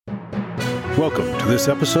welcome to this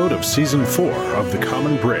episode of Season 4 of The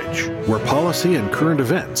Common Bridge, where policy and current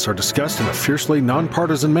events are discussed in a fiercely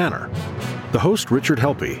nonpartisan manner. The host, Richard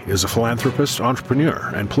Helppie, is a philanthropist,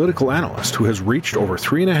 entrepreneur, and political analyst who has reached over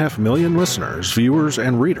 3.5 million listeners, viewers,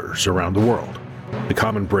 and readers around the world. The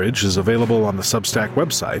Common Bridge is available on the Substack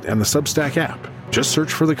website and the Substack app. Just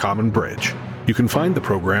search for The Common Bridge. You can find the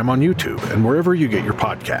program on YouTube and wherever you get your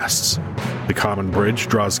podcasts. The Common Bridge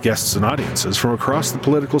draws guests and audiences from across the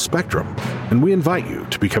political spectrum, and we invite you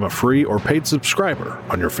to become a free or paid subscriber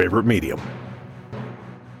on your favorite medium.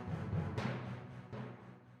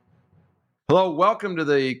 Hello, welcome to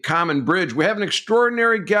the Common Bridge. We have an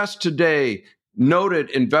extraordinary guest today, noted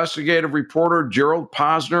investigative reporter Gerald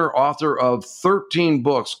Posner, author of 13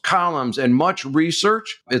 books, columns, and much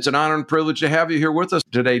research. It's an honor and privilege to have you here with us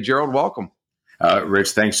today, Gerald. Welcome.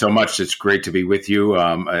 Rich, thanks so much. It's great to be with you.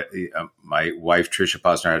 My wife, Tricia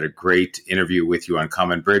Posner, had a great interview with you on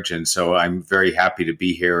Common Bridge, and so I'm very happy to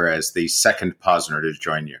be here as the second Posner to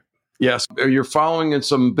join you. Yes, you're following in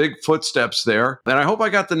some big footsteps there. And I hope I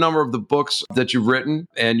got the number of the books that you've written.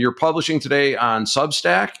 And you're publishing today on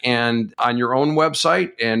Substack and on your own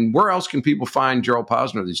website. And where else can people find Gerald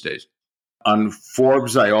Posner these days? On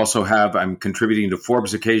Forbes, I'm contributing to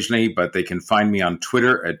Forbes occasionally, but they can find me on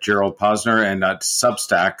Twitter at Gerald Posner and at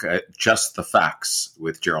Substack at Just the Facts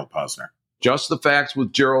with Gerald Posner. Just the Facts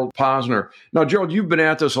with Gerald Posner. Now, Gerald, you've been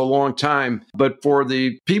at this a long time, but for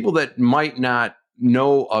the people that might not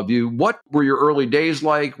know of you, what were your early days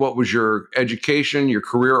like? What was your education, your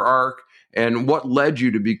career arc, and what led you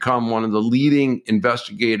to become one of the leading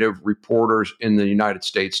investigative reporters in the United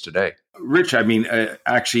States today? Rich,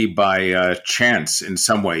 actually by chance in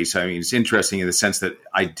some ways. It's interesting in the sense that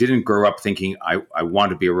I didn't grow up thinking I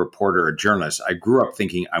want to be a reporter or a journalist. I grew up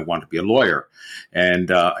thinking I want to be a lawyer.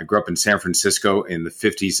 And I grew up in San Francisco in the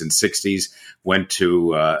 50s and 60s, went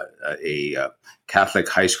to a Catholic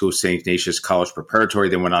high school, St. Ignatius College Preparatory,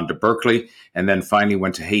 then went on to Berkeley, and then finally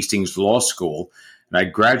went to Hastings Law School. And I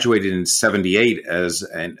graduated in 78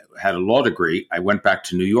 and had a law degree. I went back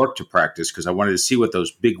to New York to practice because I wanted to see what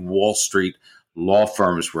those big Wall Street law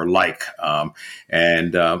firms were like. I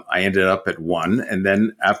ended up at one. And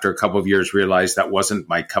then after a couple of years, realized that wasn't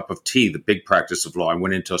my cup of tea, the big practice of law. I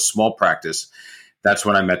went into a small practice. That's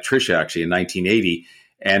when I met Tricia, actually, in 1980.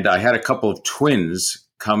 And I had a couple of twins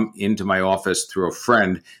come into my office through a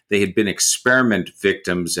friend. They had been experiment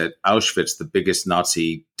victims at Auschwitz, the biggest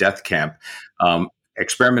Nazi death camp,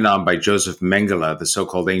 experimented on by Joseph Mengele, the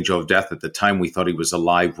so-called angel of death. At the time, we thought he was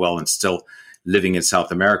alive, well, and still living in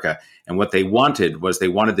South America. And what they wanted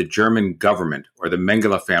the German government or the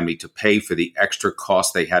Mengele family to pay for the extra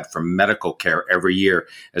costs they had for medical care every year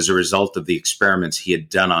as a result of the experiments he had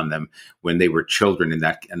done on them when they were children in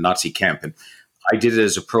that Nazi camp. And I did it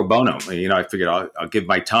as a pro bono. I figured I'll give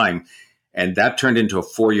my time. And that turned into a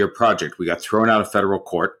 4-year project. We got thrown out of federal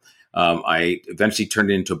court. I eventually turned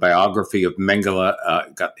it into a biography of Mengele,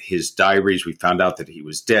 got his diaries. We found out that he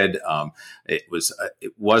was dead. It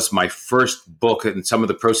was my first book, and some of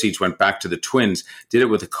the proceeds went back to the twins. Did it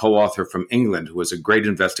with a co-author from England who was a great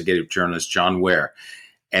investigative journalist, John Ware.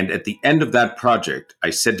 And at the end of that project, I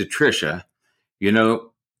said to Tricia,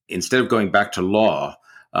 instead of going back to law,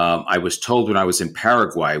 I was told when I was in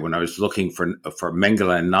Paraguay, when I was looking for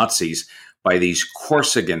Mengele and Nazis, by these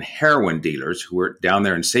Corsican heroin dealers who were down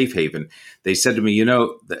there in Safe Haven. They said to me,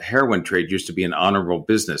 the heroin trade used to be an honorable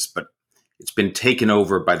business, but it's been taken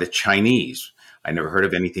over by the Chinese. I never heard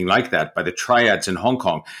of anything like that, by the triads in Hong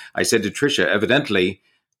Kong. I said to Tricia, evidently,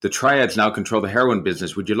 the triads now control the heroin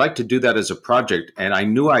business. Would you like to do that as a project? And I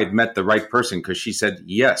knew I had met the right person because she said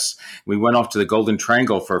yes. We went off to the Golden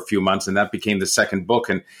Triangle for a few months, and that became the second book.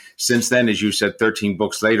 And since then, as you said, 13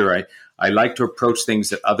 books later, I like to approach things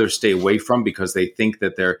that others stay away from because they think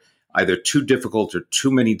that they're either too difficult or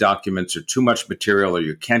too many documents or too much material or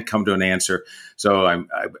you can't come to an answer. So I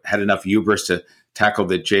had enough hubris to tackle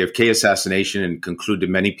the JFK assassination and conclude to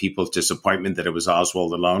many people's disappointment that it was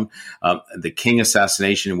Oswald alone. The King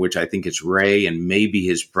assassination, in which I think it's Ray and maybe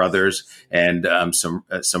his brothers and some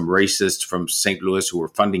racists from St. Louis who were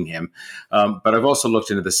funding him. But I've also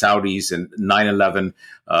looked into the Saudis and 9/11,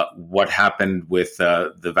 what happened with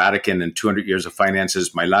the Vatican and 200 years of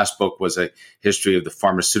finances. My last book was a history of the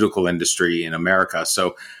pharmaceutical industry in America.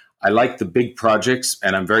 So I like the big projects,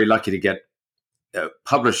 and I'm very lucky to get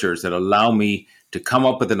publishers that allow me to come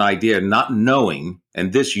up with an idea, not knowing,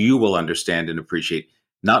 and this you will understand and appreciate,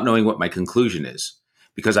 not knowing what my conclusion is,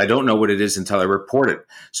 because I don't know what it is until I report it.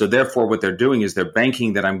 So therefore, what they're doing is they're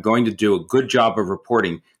banking that I'm going to do a good job of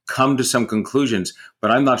reporting, come to some conclusions,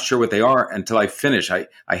 but I'm not sure what they are until I finish. I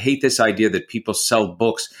hate this idea that people sell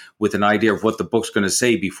books with an idea of what the book's going to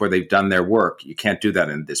say before they've done their work. You can't do that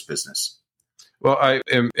in this business. Well, I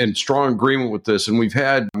am in strong agreement with this. And we've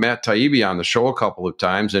had Matt Taibbi on the show a couple of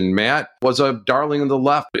times. And Matt was a darling of the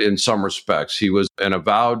left in some respects. He was an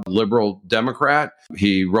avowed liberal Democrat.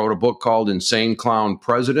 He wrote a book called Insane Clown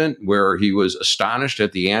President, where he was astonished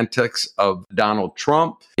at the antics of Donald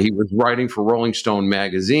Trump. He was writing for Rolling Stone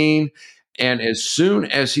magazine. And as soon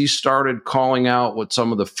as he started calling out what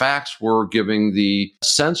some of the facts were, giving the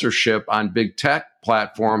censorship on big tech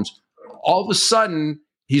platforms, all of a sudden,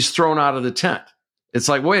 he's thrown out of the tent. It's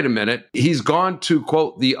like, wait a minute, he's gone to,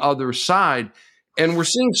 quote, the other side. And we're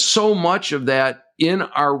seeing so much of that in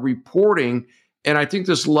our reporting. And I think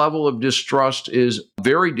this level of distrust is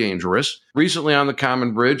very dangerous. Recently on the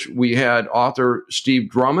Common Bridge, we had author Steve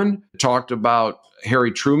Drummond talked about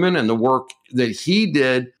Harry Truman and the work that he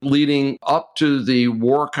did leading up to the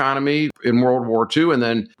war economy in World War II, and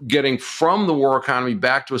then getting from the war economy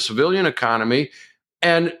back to a civilian economy.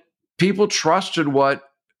 And people trusted what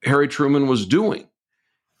Harry Truman was doing.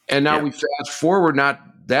 And now we fast forward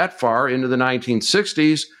not that far into the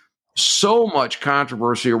 1960s, so much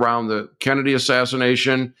controversy around the Kennedy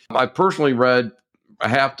assassination. I personally read a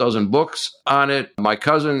half dozen books on it. My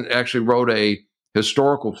cousin actually wrote a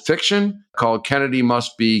historical fiction called Kennedy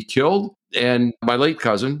Must Be Killed. And my late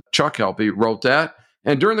cousin, Chuck Helpy, wrote that.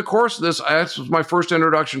 And during the course of this, this was my first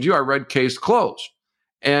introduction to you. I read Case Closed.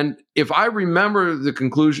 And if I remember the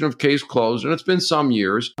conclusion of Case Closed, and it's been some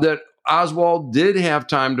years, that Oswald did have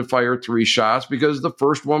time to fire 3 shots because the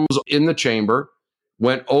first one was in the chamber,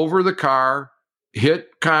 went over the car,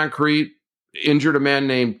 hit concrete, injured a man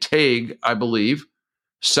named Tague, I believe.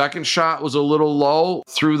 Second shot was a little low,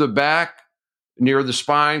 through the back, near the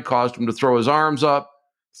spine, caused him to throw his arms up.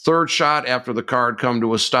 Third shot, after the car had come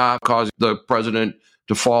to a stop, caused the president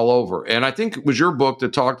to fall over. And I think it was your book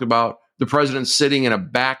that talked about the president sitting in a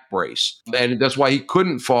back brace. And that's why he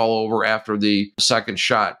couldn't fall over after the second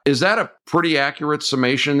shot. Is that a pretty accurate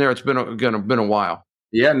summation there? It's been a while.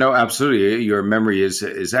 Yeah, no, absolutely. Your memory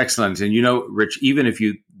is excellent. And, Rich, even if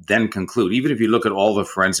you then conclude, even if you look at all the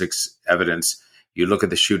forensics evidence, you look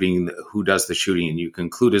at the shooting, who does the shooting, and you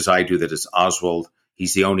conclude, as I do, that it's Oswald.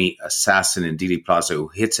 He's the only assassin in Dealey Plaza who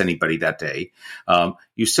hits anybody that day.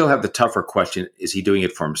 You still have the tougher question, is he doing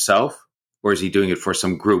it for himself? Or is he doing it for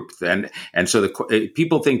some group? And so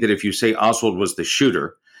people think that if you say Oswald was the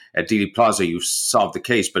shooter at Dealey Plaza, you've solved the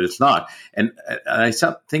case, but it's not. And I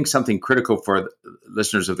think something critical for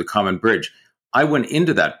listeners of the Common Bridge, I went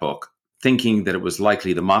into that book thinking that it was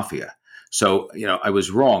likely the mafia. So, I was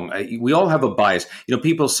wrong. We all have a bias.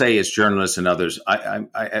 People say as journalists and others, I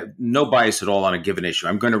have no bias at all on a given issue.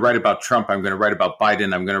 I'm going to write about Trump. I'm going to write about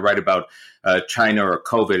Biden. I'm going to write about China or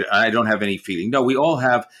COVID. I don't have any feeling. No, we all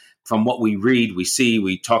have. From what we read, we see,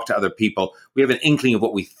 we talk to other people, we have an inkling of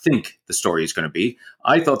what we think the story is going to be.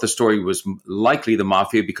 I thought the story was likely the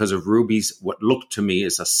mafia because of Ruby's, what looked to me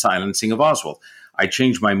as a silencing of Oswald. I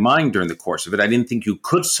changed my mind during the course of it. I didn't think you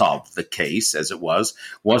could solve the case as it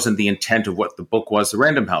wasn't the intent of what the book was, The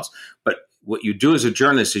Random House. But what you do as a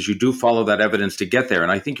journalist is you do follow that evidence to get there.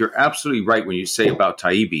 And I think you're absolutely right when you say about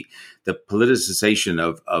Taibbi, the politicization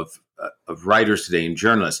of writers today and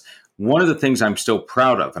journalists. One of the things I'm still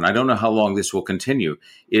proud of, and I don't know how long this will continue,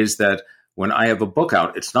 is that when I have a book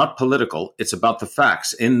out, it's not political. It's about the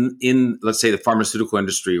facts in let's say, the pharmaceutical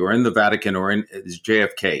industry or in the Vatican or in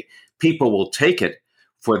JFK. People will take it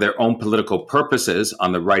for their own political purposes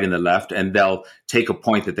on the right and the left, and they'll take a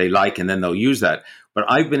point that they like, and then they'll use that. But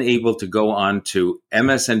I've been able to go on to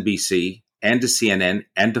MSNBC and to CNN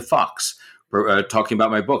and to Fox talking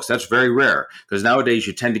about my books. That's very rare because nowadays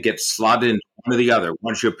you tend to get slotted into one or the other.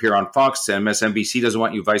 Once you appear on Fox, MSNBC doesn't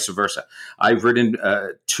want you, vice versa. I've written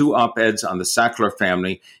 2 op-eds on the Sackler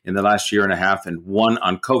family in the last year and a half, and 1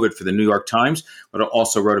 on COVID for the New York Times, but I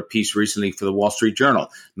also wrote a piece recently for the Wall Street Journal.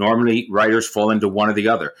 Normally, writers fall into one or the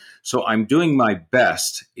other. So I'm doing my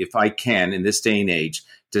best, if I can, in this day and age,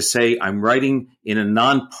 to say I'm writing in a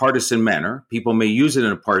nonpartisan manner. People may use it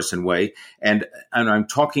in a partisan way. And I'm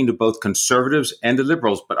talking to both conservatives and the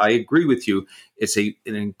liberals. But I agree with you. It's an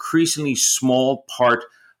increasingly small part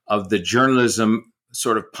of the journalism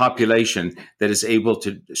sort of population that is able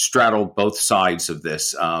to straddle both sides of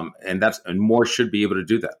this. And more should be able to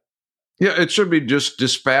do that. Yeah, it should be just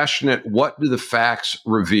dispassionate. What do the facts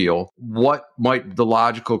reveal? What might the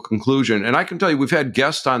logical conclusion? And I can tell you, we've had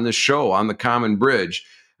guests on this show on the Common Bridge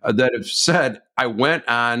that have said, I went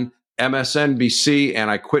on MSNBC and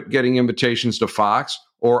I quit getting invitations to Fox,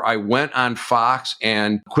 or I went on Fox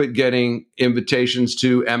and quit getting invitations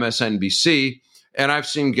to MSNBC. And I've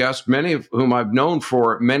seen guests, many of whom I've known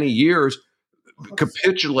for many years,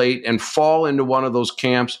 capitulate and fall into one of those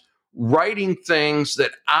camps, writing things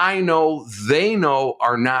that I know they know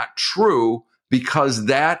are not true, because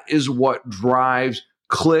that is what drives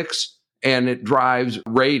clicks and it drives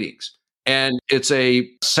ratings. And it's a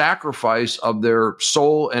sacrifice of their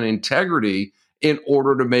soul and integrity in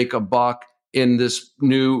order to make a buck in this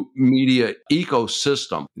new media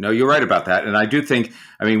ecosystem. No, you're right about that. And I do think,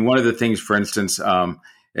 one of the things, for instance,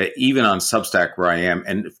 even on Substack where I am,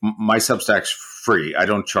 and my Substack's free. I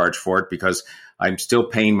don't charge for it because I'm still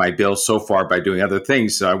paying my bills so far by doing other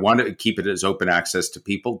things. So I want to keep it as open access to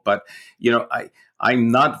people. But,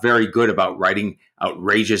 I'm not very good about writing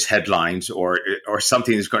outrageous headlines or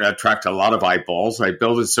something that's going to attract a lot of eyeballs. I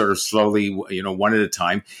build it sort of slowly, one at a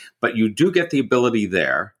time. But you do get the ability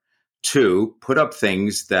there to put up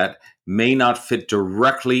things that may not fit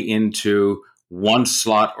directly into one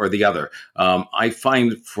slot or the other. I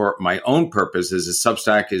find for my own purposes, a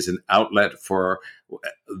Substack is an outlet for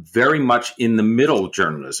very much in the middle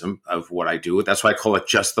journalism of what I do. That's why I call it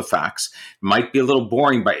just the facts. It might be a little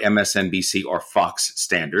boring by MSNBC or Fox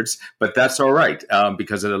standards, but that's all right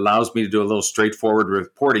because it allows me to do a little straightforward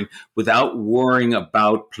reporting without worrying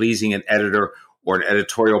about pleasing an editor or an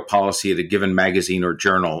editorial policy at a given magazine or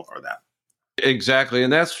journal or that. Exactly.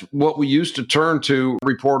 And that's what we used to turn to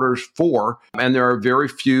reporters for. And there are very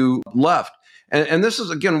few left. And this is,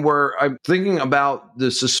 again, where I'm thinking about the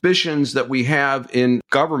suspicions that we have in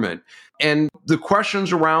government and the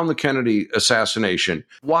questions around the Kennedy assassination.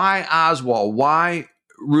 Why Oswald? Why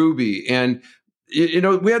Ruby? And,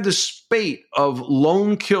 we had this spate of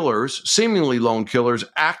lone killers, seemingly lone killers,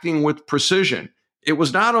 acting with precision. It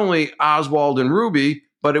was not only Oswald and Ruby,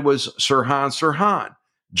 but it was Sirhan,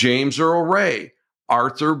 James Earl Ray,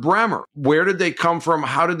 Arthur Bremer. Where did they come from?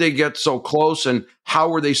 How did they get so close? And how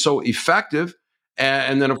were they so effective?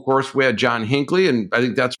 And then, of course, we had John Hinckley, and I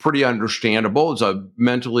think that's pretty understandable. It's a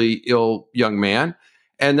mentally ill young man.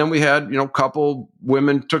 And then we had, a couple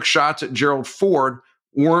women took shots at Gerald Ford,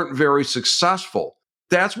 weren't very successful.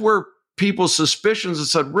 That's where people's suspicions have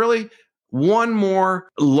said, really, one more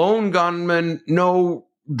lone gunman, no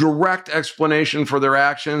direct explanation for their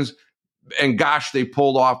actions. And gosh, they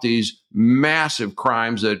pulled off these massive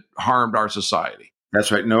crimes that harmed our society.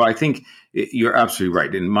 That's right. No, I think you're absolutely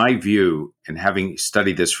right. In my view, and having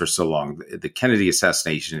studied this for so long, the Kennedy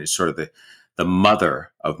assassination is sort of the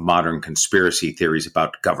mother of modern conspiracy theories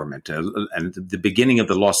about government and the beginning of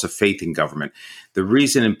the loss of faith in government. The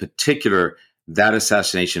reason in particular that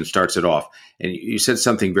assassination starts it off, and you said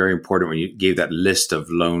something very important when you gave that list of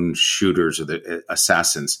lone shooters or the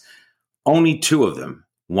assassins. Only two of them,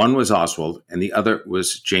 one was Oswald and the other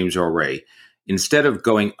was James Earl Ray. Instead of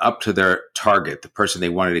going up to their target, the person they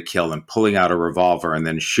wanted to kill, and pulling out a revolver and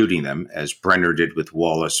then shooting them, as Brenner did with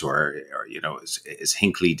Wallace or as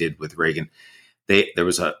Hinckley did with Reagan, there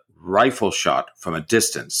was a rifle shot from a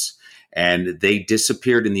distance, and they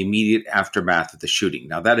disappeared in the immediate aftermath of the shooting.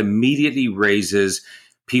 Now, that immediately raises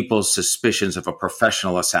people's suspicions of a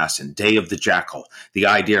professional assassin, Day of the Jackal, the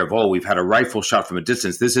idea of, we've had a rifle shot from a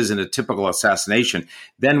distance. This isn't a typical assassination.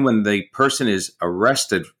 Then when the person is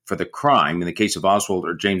arrested for the crime, in the case of Oswald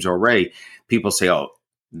or James Earl Ray, people say,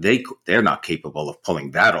 they're not capable of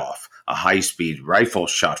pulling that off. A high-speed rifle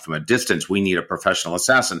shot from a distance. We need a professional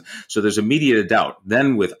assassin. So there's immediate doubt.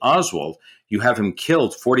 Then with Oswald, you have him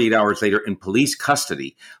killed 48 hours later in police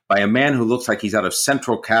custody by a man who looks like he's out of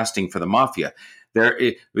central casting for the mafia.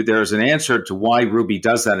 There's an answer to why Ruby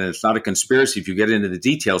does that, and it's not a conspiracy if you get into the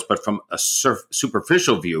details, but from a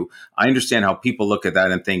superficial view, I understand how people look at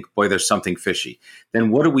that and think, boy, there's something fishy.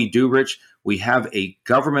 Then what do, Rich? We have a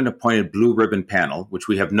government-appointed blue ribbon panel, which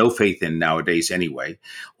we have no faith in nowadays anyway.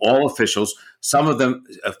 All officials, some of them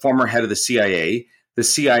a former head of the CIA. The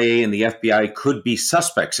CIA and the FBI could be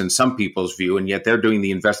suspects in some people's view, and yet they're doing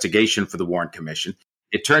the investigation for the Warren Commission.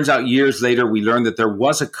 It turns out years later, we learned that there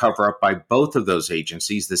was a cover-up by both of those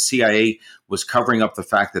agencies. The CIA was covering up the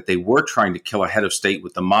fact that they were trying to kill a head of state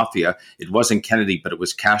with the mafia. It wasn't Kennedy, but it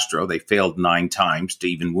was Castro. They failed 9 times to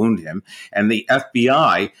even wound him. And the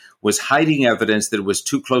FBI was hiding evidence that it was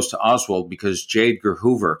too close to Oswald because J. Edgar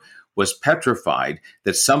Hoover was petrified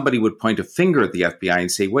that somebody would point a finger at the FBI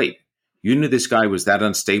and say, wait, you knew this guy was that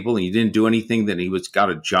unstable and you didn't do anything, that he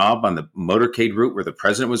got a job on the motorcade route where the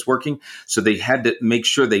president was working. So they had to make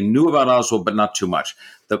sure they knew about Oswald, but not too much.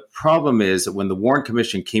 The problem is that when the Warren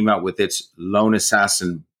Commission came out with its lone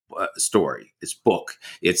assassin story, its book,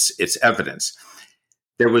 its evidence,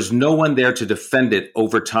 there was no one there to defend it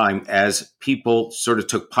over time as people sort of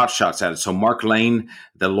took pot shots at it. So Mark Lane,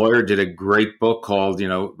 the lawyer, did a great book called,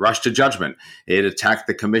 Rush to Judgment. It attacked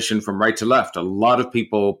the commission from right to left. A lot of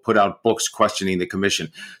people put out books questioning the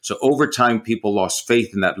commission. So over time, people lost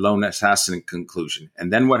faith in that lone assassin conclusion.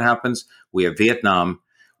 And then what happens? We have Vietnam.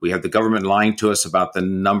 We have the government lying to us about the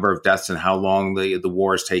number of deaths and how long the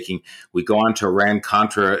war is taking. We go on to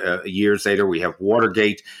Iran-Contra years later. We have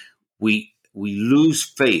Watergate. We lose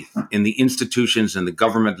faith in the institutions and the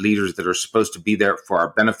government leaders that are supposed to be there for our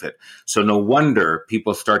benefit. So no wonder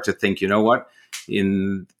people start to think, you know what?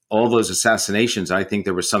 In all those assassinations, I think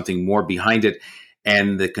there was something more behind it.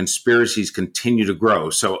 And the conspiracies continue to grow.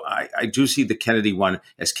 So I do see the Kennedy one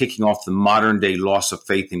as kicking off the modern day loss of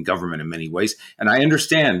faith in government in many ways. And I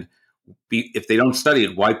understand, if they don't study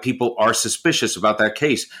it, why people are suspicious about that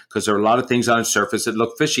case, because there are a lot of things on the surface that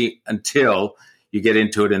look fishy until you get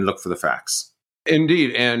into it and look for the facts.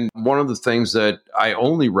 Indeed. And one of the things that I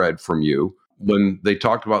only read from you when they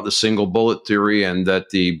talked about the single bullet theory and that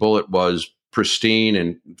the bullet was pristine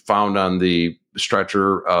and found on the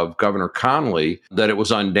stretcher of Governor Connolly, that it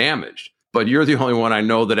was undamaged. But you're the only one I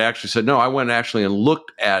know that actually said, no, I went actually and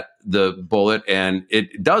looked at the bullet and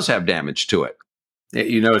it does have damage to it.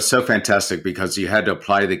 It's so fantastic because you had to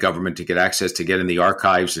apply to the government to get access to get in the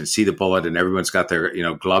archives and see the bullet, and everyone's got their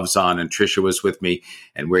gloves on, and Tricia was with me,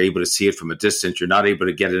 and we're able to see it from a distance. You're not able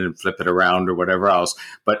to get it and flip it around or whatever else.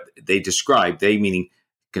 But they meaning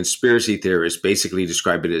conspiracy theorists, basically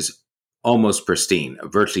describe it as almost pristine, a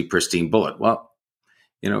virtually pristine bullet. Well,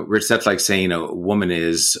 Rich, that's like saying a woman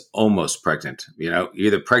is almost pregnant. You're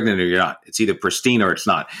either pregnant or you're not. It's either pristine or it's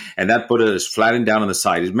not. And that bullet is flattened down on the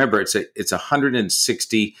side. Remember, it's a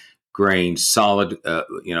 160 grain solid,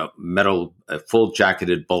 metal, full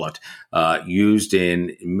jacketed bullet used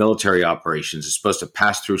in military operations. It's supposed to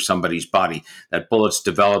pass through somebody's body. That bullet's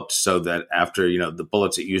developed so that after, the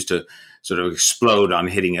bullets that used to sort of explode on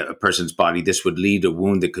hitting a person's body, this would lead to a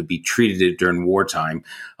wound that could be treated during wartime.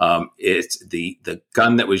 It's the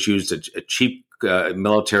gun that was used, a cheap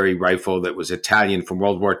military rifle that was Italian from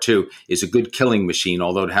World War II, is a good killing machine,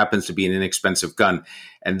 although it happens to be an inexpensive gun.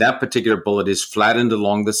 And that particular bullet is flattened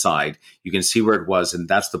along the side. You can see where it was, and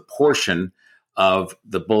that's the portion of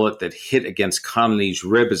the bullet that hit against Connolly's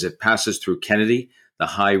rib as it passes through Kennedy. The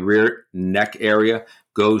high rear neck area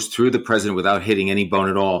goes through the president without hitting any bone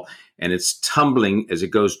at all. And it's tumbling as it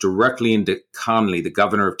goes directly into Connolly, the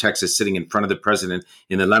governor of Texas, sitting in front of the president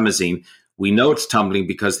in the limousine. We know it's tumbling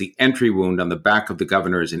because the entry wound on the back of the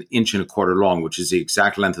governor is 1.25 inches long, which is the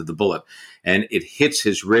exact length of the bullet. And it hits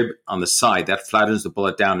his rib on the side. That flattens the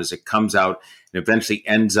bullet down as it comes out and eventually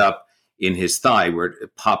ends up in his thigh, where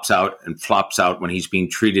it pops out and flops out when he's being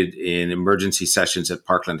treated in emergency sessions at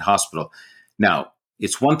Parkland Hospital. Now,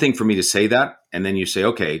 it's one thing for me to say that, and then you say,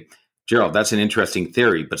 okay, Gerald, that's an interesting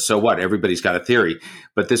theory, but so what? Everybody's got a theory.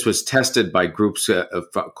 But this was tested by groups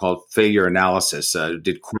called Failure Analysis,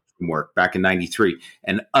 did courtroom work back in 93,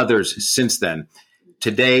 and others since then.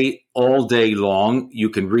 Today, all day long, you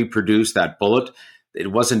can reproduce that bullet.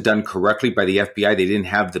 It wasn't done correctly by the FBI. They didn't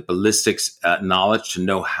have the ballistics knowledge to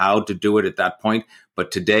know how to do it at that point.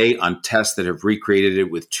 But today, on tests that have recreated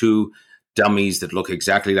it with two dummies that look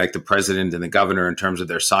exactly like the president and the governor in terms of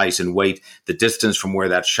their size and weight, the distance from where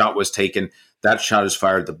that shot was taken, that shot is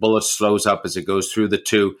fired. The bullet slows up as it goes through the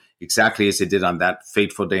two, exactly as it did on that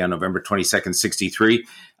fateful day on November 22nd, 63.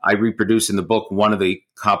 I reproduce in the book one of the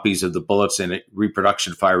copies of the bullets, and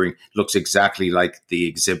reproduction firing looks exactly like the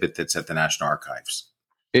exhibit that's at the National Archives.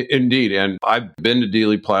 Indeed. And I've been to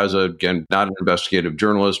Dealey Plaza, again, not an investigative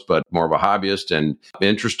journalist, but more of a hobbyist and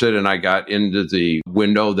interested. And I got into the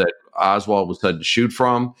window that Oswald was said to shoot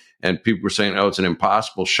from, and people were saying, oh, it's an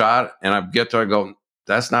impossible shot. And I get there, I go,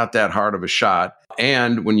 that's not that hard of a shot.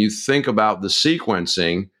 And when you think about the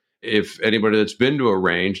sequencing, if anybody that's been to a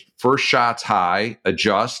range, first shot's high,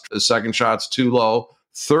 adjust, the second shot's too low,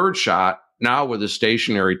 third shot, now with a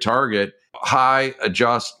stationary target, high,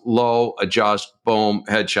 adjust, low, adjust, boom,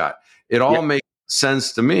 headshot. It all makes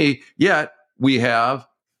sense to me, yet we have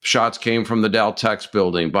shots came from the Daltex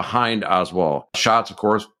building behind Oswald. Shots, of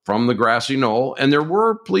course, from the grassy knoll. And there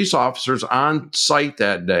were police officers on site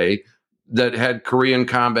that day that had Korean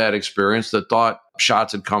combat experience that thought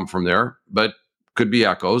shots had come from there, but could be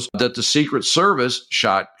echoes. That the Secret Service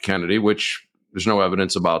shot Kennedy, which there's no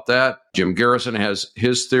evidence about that. Jim Garrison has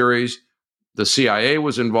his theories. The CIA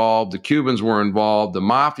was involved. The Cubans were involved. The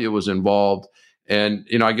mafia was involved. And,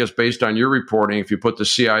 I guess based on your reporting, if you put the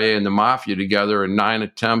CIA and the mafia together in 9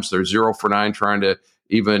 attempts, they're 0 for 9 trying to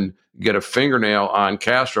even get a fingernail on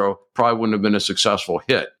Castro, probably wouldn't have been a successful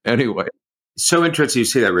hit anyway. So interesting you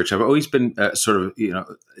say that, Rich. I've always been sort of,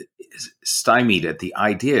 stymied at the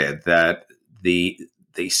idea that the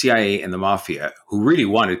CIA and the mafia, who really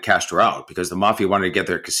wanted Castro out because the mafia wanted to get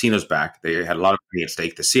their casinos back. They had a lot of money at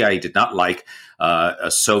stake. The CIA did not like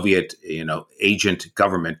a Soviet, agent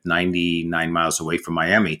government 99 miles away from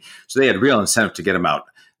Miami. So they had real incentive to get him out.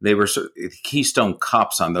 They were sort of keystone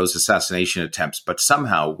cops on those assassination attempts. But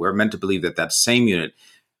somehow we're meant to believe that that same unit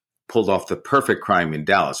pulled off the perfect crime in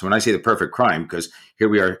Dallas. When I say the perfect crime, because here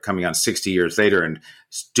we are coming on 60 years later and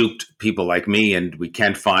stooped people like me, and we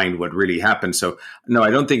can't find what really happened. So, no,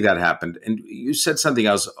 I don't think that happened. And you said something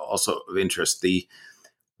else also of interest.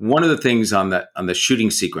 One of the things on the shooting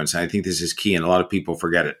sequence, and I think this is key, and a lot of people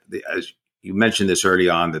forget it. As you mentioned this early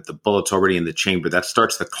on, that the bullet's already in the chamber. That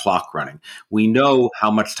starts the clock running. We know how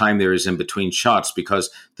much time there is in between shots because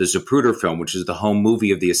the Zapruder film, which is the home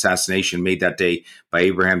movie of the assassination made that day by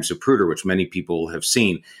Abraham Zapruder, which many people have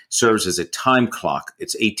seen, serves as a time clock.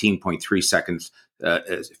 It's 18.3 seconds,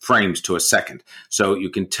 frames to a second. So you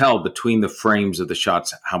can tell between the frames of the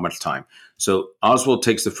shots how much time. So Oswald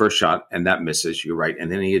takes the first shot, and that misses. You're right.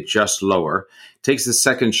 And then he adjusts lower, takes the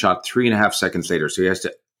second shot 3.5 seconds later. So he has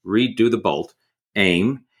to redo the bolt,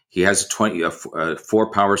 aim. He has a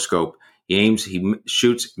 4-power scope. He aims, he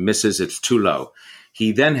shoots, misses. It's too low.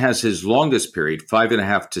 He then has his longest period,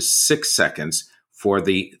 5.5 to 6 seconds, for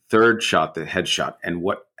the third shot, the headshot. And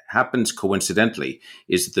what happens coincidentally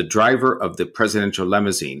is the driver of the presidential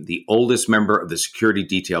limousine, the oldest member of the security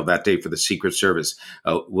detail that day for the Secret Service,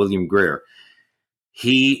 William Greer,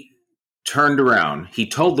 he turned around. He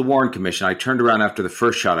told the Warren Commission, I turned around after the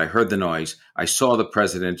first shot. I heard the noise. I saw the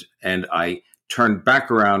president, and I turned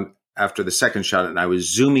back around after the second shot, and I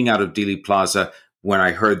was zooming out of Dealey Plaza when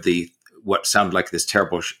I heard what sounded like this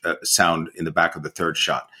terrible sound in the back of the third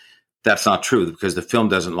shot. That's not true because the film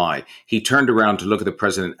doesn't lie. He turned around to look at the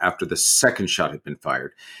president after the second shot had been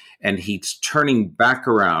fired, and he's turning back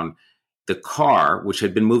around. The car, which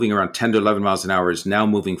had been moving around 10 to 11 miles an hour, is now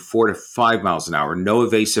moving 4 to 5 miles an hour. No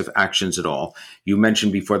evasive actions at all. You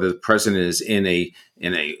mentioned before that the president is in a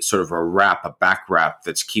sort of a back wrap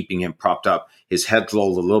that's keeping him propped up. His head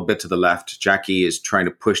rolled a little bit to the left. Jackie is trying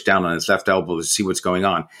to push down on his left elbow to see what's going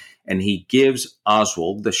on. And he gives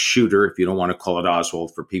Oswald, the shooter, if you don't want to call it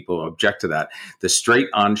Oswald for people who object to that, the straight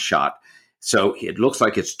on shot. So it looks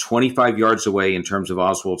like it's 25 yards away in terms of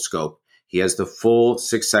Oswald's scope. He has the full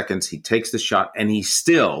 6 seconds. He takes the shot, and he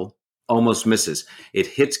still almost misses. It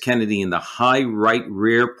hits Kennedy in the high right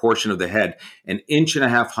rear portion of the head. An inch and a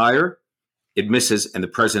half higher, it misses, and the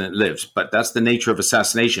president lives. But that's the nature of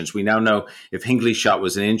assassinations. We now know if Hinckley's shot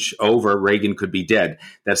was an inch over, Reagan could be dead.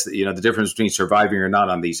 That's the difference between surviving or not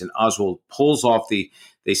on these. And Oswald pulls off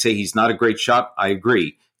they say he's not a great shot. I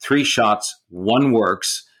agree. 3 shots, 1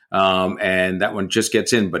 works. And that one just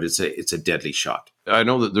gets in, but it's a deadly shot. I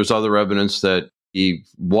know that there's other evidence that he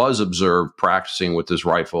was observed practicing with his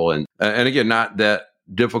rifle, and again, not that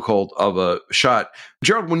difficult of a shot.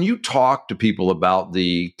 Gerald, when you talk to people about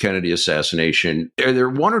the Kennedy assassination, are there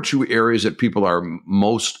one or two areas that people are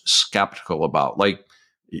most skeptical about? Like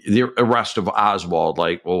the arrest of Oswald,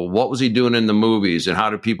 like, well, what was he doing in the movies, and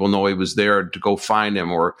how do people know he was there to go find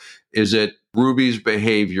him? Or is it Ruby's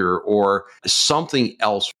behavior or something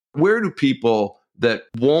else? Where do people that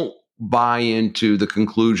won't buy into the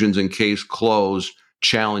conclusions in Case Closed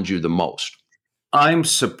challenge you the most? I'm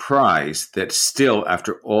surprised that still,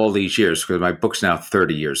 after all these years, because my book's now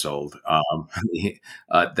 30 years old,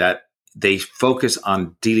 that they focus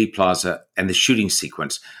on Dealey Plaza and the shooting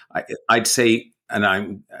sequence. I'd say, and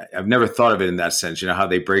I've never thought of it in that sense, how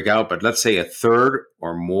they break out, but let's say a third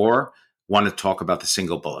or more want to talk about the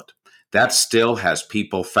single bullet. That still has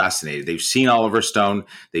people fascinated. They've seen Oliver Stone.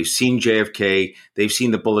 They've seen JFK. They've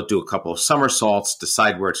seen the bullet do a couple of somersaults,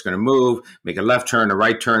 decide where it's going to move, make a left turn, a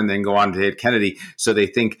right turn, then go on to hit Kennedy. So they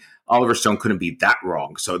think Oliver Stone couldn't be that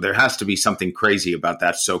wrong. So there has to be something crazy about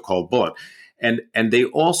that so-called bullet. And there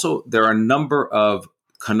are a number of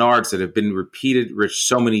canards that have been repeated, Rich,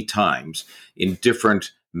 so many times in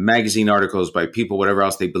different magazine articles by people, whatever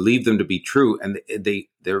else, they believe them to be true, and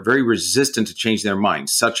they're very resistant to change their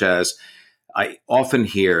minds, such as I often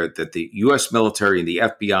hear that the U.S. military and the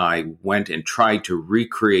FBI went and tried to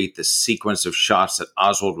recreate the sequence of shots that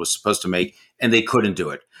Oswald was supposed to make, and they couldn't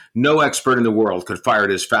do it. No expert in the world could fire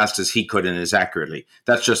it as fast as he could and as accurately.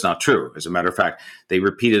 That's just not true. As a matter of fact, they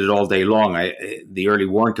repeated it all day long, the early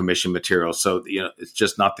Warren Commission material, so it's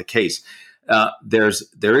just not the case. There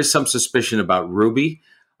is some suspicion about Ruby,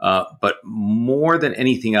 but more than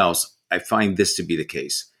anything else, I find this to be the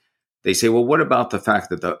case. They say, well, what about the fact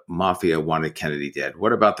that the mafia wanted Kennedy dead?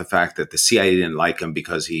 What about the fact that the CIA didn't like him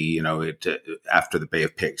because he, after the Bay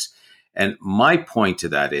of Pigs? And my point to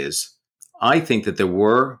that is, I think that there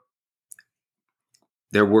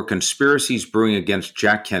were conspiracies brewing against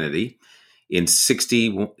Jack Kennedy in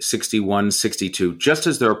 60, 61, 62, just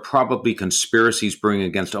as there are probably conspiracies brewing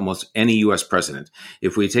against almost any U.S. president.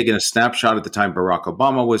 If we had taken a snapshot at the time Barack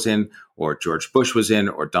Obama was in, or George Bush was in,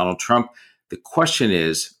 or Donald Trump, the question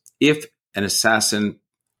is, if an assassin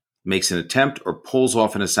makes an attempt or pulls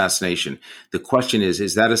off an assassination, the question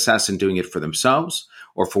is that assassin doing it for themselves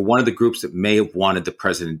or for one of the groups that may have wanted the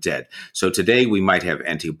president dead? So today we might have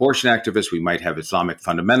anti-abortion activists, we might have Islamic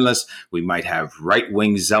fundamentalists, we might have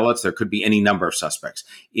right-wing zealots. There could be any number of suspects.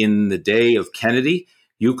 In the day of Kennedy,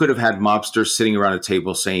 you could have had mobsters sitting around a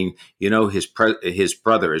table saying, his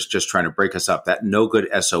brother is just trying to break us up. That no good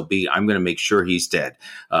SOB, I'm going to make sure he's dead.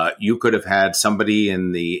 You could have had somebody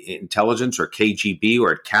in the intelligence or KGB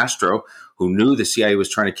or at Castro who knew the CIA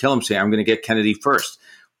was trying to kill him, say, I'm going to get Kennedy first.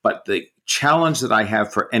 But the challenge that I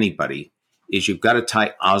have for anybody is you've got to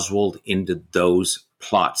tie Oswald into those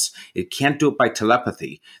plots. It can't do it by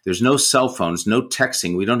telepathy. There's no cell phones, no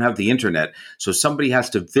texting. We don't have the internet. So somebody has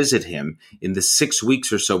to visit him in the 6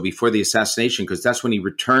 weeks or so before the assassination, because that's when he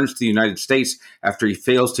returns to the United States after he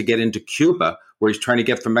fails to get into Cuba, where he's trying to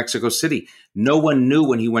get from Mexico City. No one knew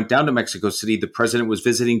when he went down to Mexico City, the president was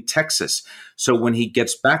visiting Texas. So when he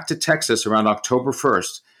gets back to Texas around October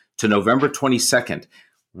 1st to November 22nd,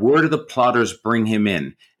 where do the plotters bring him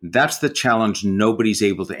in? That's the challenge nobody's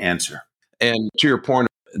able to answer. And to your point,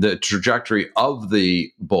 the trajectory of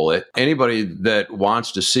the bullet, anybody that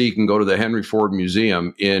wants to see can go to the Henry Ford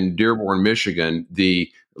Museum in Dearborn, Michigan. The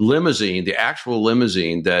actual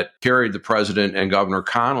limousine that carried the president and Governor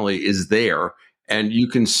Connolly is there. And you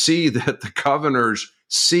can see that the governor's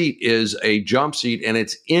seat is a jump seat and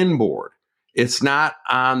it's inboard. It's not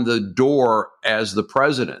on the door as the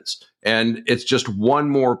president's. And it's just one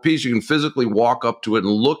more piece. You can physically walk up to it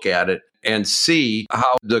and look at it and see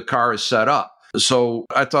how the car is set up. So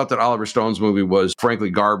I thought that Oliver Stone's movie was frankly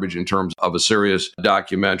garbage in terms of a serious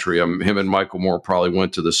documentary. Him and Michael Moore probably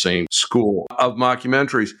went to the same school of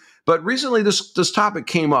mockumentaries. But recently this topic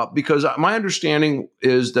came up because my understanding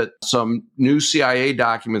is that some new CIA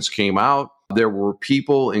documents came out. There were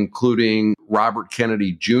people, including Robert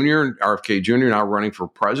Kennedy Jr., RFK Jr., now running for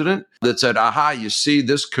president, that said, aha, you see,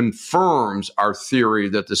 this confirms our theory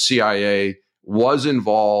that the CIA was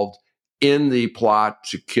involved in the plot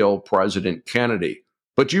to kill President Kennedy.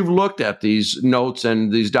 But you've looked at these notes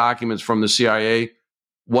and these documents from the CIA.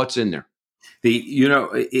 What's in there?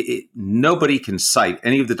 Nobody can cite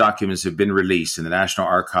any of the documents that have been released in the National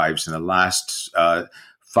Archives in the last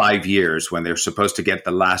 5 years, when they're supposed to get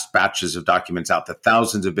the last batches of documents out, the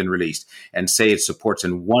thousands have been released, and say it supports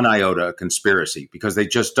in one iota a conspiracy, because they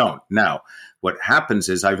just don't. Now, what happens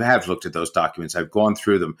is I have looked at those documents. I've gone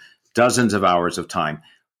through them, dozens of hours of time.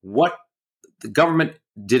 What the government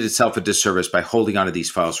did itself a disservice by holding onto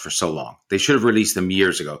these files for so long. They should have released them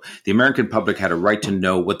years ago. The American public had a right to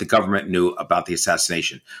know what the government knew about the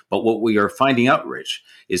assassination. But what we are finding out, Rich,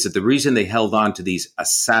 is that the reason they held on to these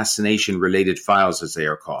assassination-related files, as they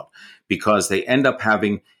are called, because they end up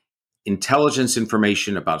having intelligence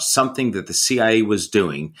information about something that the CIA was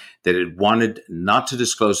doing that it wanted not to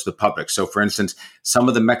disclose to the public. So, for instance, some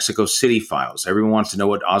of the Mexico City files, everyone wants to know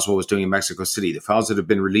what Oswald was doing in Mexico City. The files that have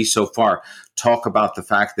been released so far talk about the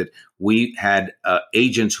fact that we had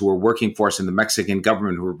agents who were working for us in the Mexican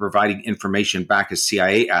government who were providing information back as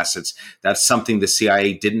CIA assets. That's something the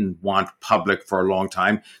CIA didn't want public for a long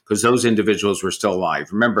time because those individuals were still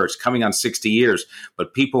alive. Remember, it's coming on 60 years,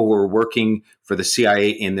 but people who were working for the CIA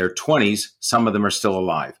in their 20s, some of them are still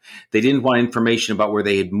alive. They didn't want information about where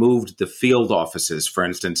they had moved the field offices, for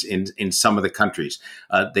instance, in some of the countries.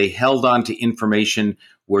 They held on to information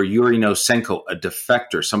where Yuri Nosenko, a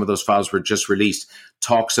defector, some of those files were just released,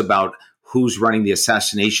 talks about who's running the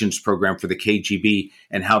assassinations program for the KGB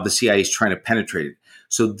and how the CIA is trying to penetrate it.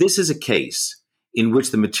 So this is a case in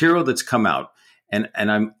which the material that's come out, and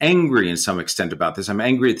I'm angry in some extent about this, I'm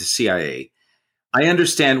angry at the CIA. I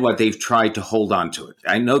understand why they've tried to hold on to it.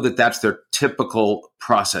 I know that that's their typical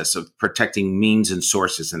process of protecting means and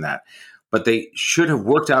sources in that. But they should have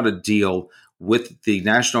worked out a deal with the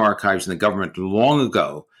National Archives and the government long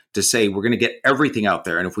ago to say, we're going to get everything out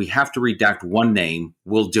there. And if we have to redact one name,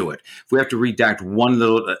 we'll do it. If we have to redact one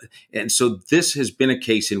little... And so this has been a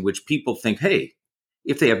case in which people think, hey,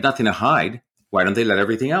 if they have nothing to hide, why don't they let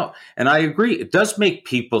everything out? And I agree. It does make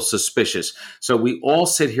people suspicious. So we all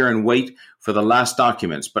sit here and wait for the last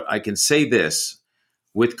documents. But I can say this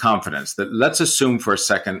with confidence, that let's assume for a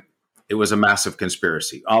second it was a massive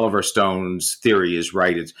conspiracy. Oliver Stone's theory is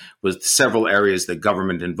right. It was several areas the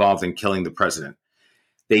government involved in killing the president.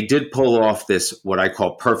 They did pull off this, what I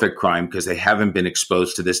call perfect crime, because they haven't been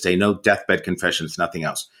exposed to this day. No deathbed confessions, nothing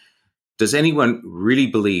else. Does anyone really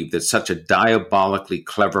believe that such a diabolically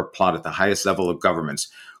clever plot at the highest level of governments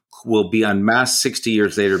will be unmasked 60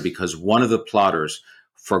 years later because one of the plotters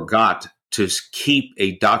forgot to keep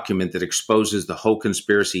a document that exposes the whole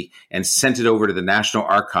conspiracy and sent it over to the National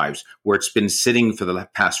Archives, where it's been sitting for the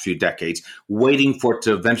past few decades, waiting for it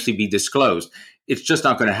to eventually be disclosed? It's just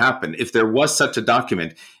not going to happen. If there was such a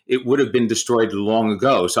document, it would have been destroyed long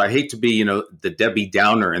ago. So I hate to be, the Debbie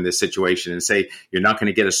Downer in this situation and say you're not going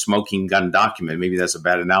to get a smoking gun document. Maybe that's a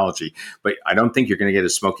bad analogy, but I don't think you're going to get a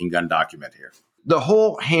smoking gun document here. The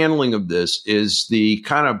whole handling of this is the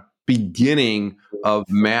kind of beginning of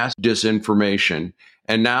mass disinformation.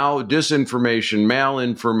 And now disinformation,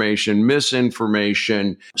 malinformation,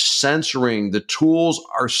 misinformation, censoring, the tools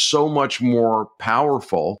are so much more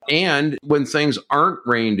powerful. And when things aren't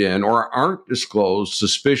reined in or aren't disclosed,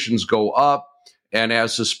 suspicions go up. And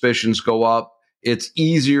as suspicions go up, it's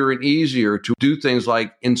easier and easier to do things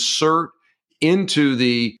like insert into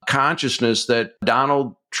the consciousness that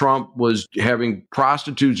Donald Trump was having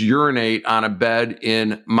prostitutes urinate on a bed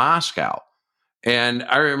in Moscow. And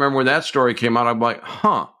I remember when that story came out, I'm like,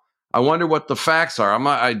 I wonder what the facts are.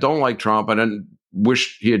 I don't like Trump. I didn't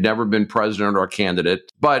wish he had never been president or a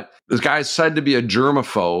candidate. But this guy's said to be a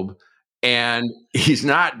germaphobe, and he's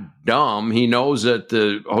not dumb. He knows that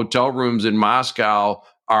the hotel rooms in Moscow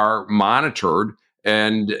are monitored.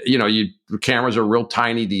 And, the cameras are real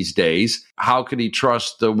tiny these days. How could he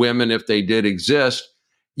trust the women if they did exist?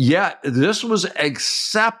 Yet this was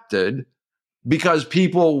accepted because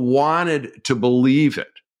people wanted to believe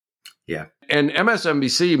it. Yeah. And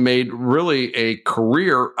MSNBC made really a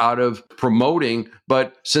career out of promoting,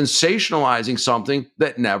 but sensationalizing something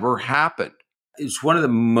that never happened. It's one of the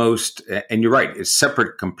most, and you're right, it's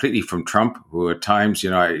separate completely from Trump, who at times,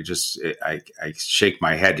 I shake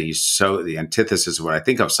my head. He's so the antithesis of what I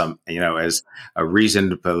think of as a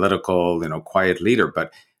reasoned political, quiet leader.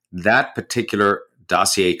 But that particular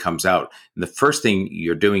dossier comes out, and the first thing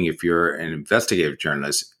you're doing if you're an investigative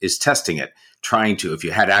journalist is testing it, trying to, if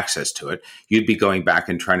you had access to it, you'd be going back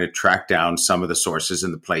and trying to track down some of the sources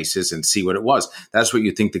and the places and see what it was. That's what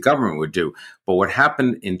you think the government would do. But what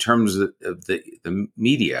happened in terms of the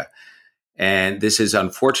media, and this is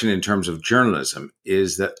unfortunate in terms of journalism,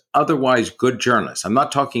 is that otherwise good journalists, I'm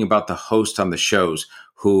not talking about the host on the shows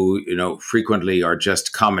who, frequently are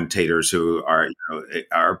just commentators who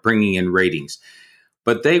are bringing in ratings,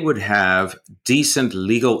 but they would have decent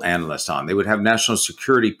legal analysts on. They would have national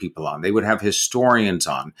security people on. They would have historians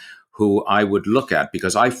on who I would look at,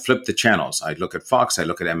 because I flip the channels. I look at Fox, I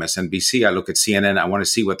look at MSNBC, I look at CNN. I want to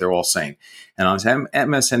see what they're all saying. And on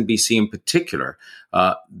MSNBC in particular,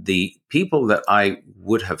 the people that I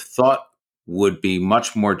would have thought would be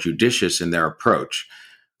much more judicious in their approach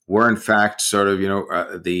were in fact sort of,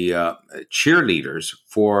 the cheerleaders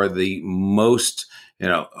for the most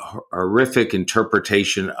horrific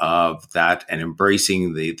interpretation of that and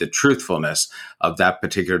embracing the truthfulness of that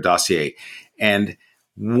particular dossier. And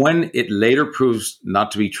when it later proves not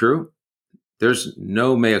to be true, there's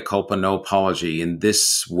no mea culpa, no apology. In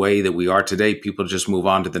this way that we are today, people just move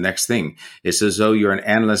on to the next thing. It's as though you're an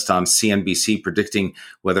analyst on CNBC predicting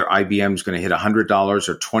whether IBM is going to hit $100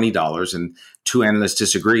 or $20, and two analysts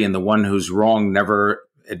disagree, and the one who's wrong never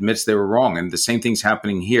admits they were wrong. And the same thing's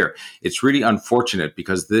happening here. It's really unfortunate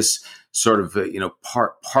because this sort of,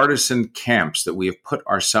 partisan camps that we have put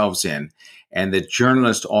ourselves in and that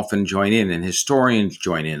journalists often join in and historians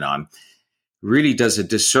join in on really does a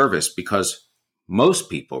disservice, because most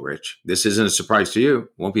people, Rich, this isn't a surprise to you,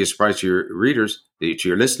 won't be a surprise to your readers, to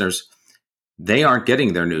your listeners, they aren't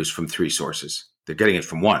getting their news from three sources. They're getting it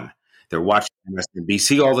from one. They're watching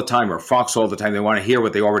MSNBC all the time or Fox all the time. They want to hear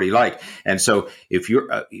what they already like. And so if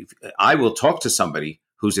I will talk to somebody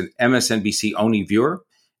who's an MSNBC only viewer,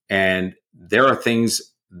 and there are things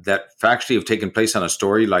that factually have taken place on a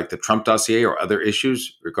story like the Trump dossier or other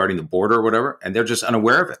issues regarding the border or whatever, and they're just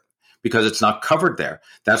unaware of it because it's not covered there.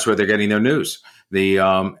 That's where they're getting their news.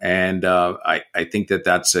 I think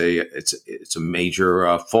that's a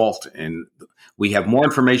major fault. And we have more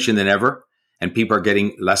information than ever, and people are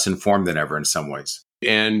getting less informed than ever in some ways.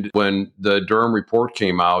 And when the Durham report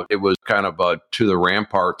came out, it was kind of a to the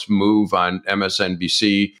ramparts move on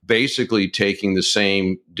MSNBC, basically taking the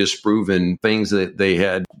same disproven things that they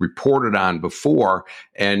had reported on before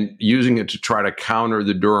and using it to try to counter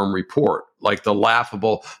the Durham report, like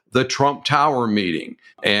the Trump Tower meeting.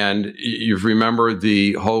 And you remember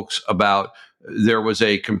the hoax about there was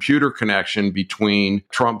a computer connection between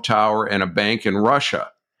Trump Tower and a bank in Russia.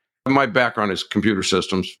 My background is computer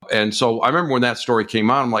systems. And so I remember when that story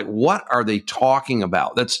came out, I'm like, what are they talking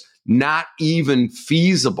about? That's not even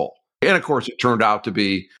feasible. And of course, it turned out to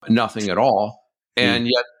be nothing at all. And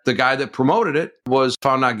yet the guy that promoted it was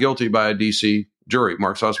found not guilty by a DC jury,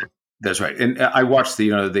 Mark Sussman. That's right. And I watched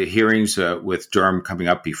the hearings with Durham coming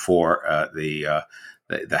up before the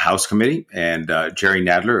House committee, and Jerry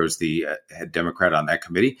Nadler, who was the head Democrat on that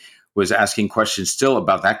committee, was asking questions still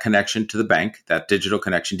about that connection to the bank, that digital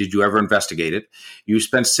connection. Did you ever investigate it? You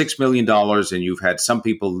spent $6 million and you've had some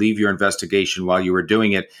people leave your investigation while you were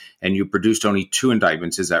doing it, and you produced only 2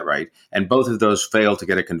 indictments. Is that right? And both of those failed to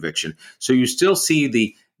get a conviction. So you still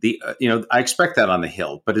see I expect that on the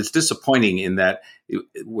Hill, but it's disappointing in that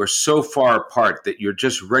we're so far apart that you're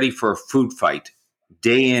just ready for a food fight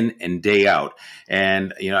day in and day out.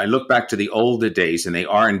 And, I look back to the older days, and they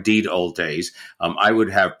are indeed old days. I would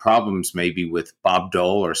have problems maybe with Bob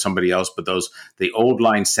Dole or somebody else, but the old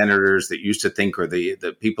line senators that used to think, or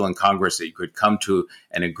the people in Congress that you could come to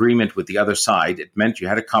an agreement with the other side, it meant you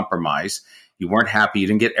had a compromise. You weren't happy. You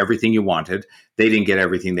didn't get everything you wanted. They didn't get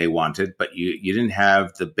everything they wanted, but you didn't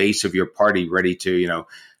have the base of your party ready to,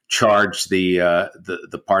 charge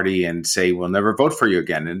the party and say, we'll never vote for you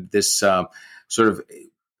again. And this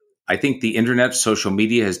I think the internet, social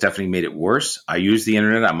media has definitely made it worse. I use the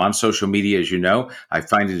internet. I'm on social media, as you know. I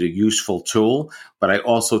find it a useful tool, but I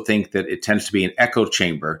also think that it tends to be an echo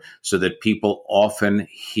chamber so that people often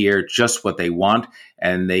hear just what they want,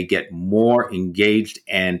 and they get more engaged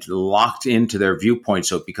and locked into their viewpoint.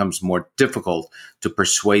 So it becomes more difficult to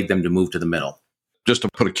persuade them to move to the middle. Just to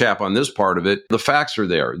put a cap on this part of it, the facts are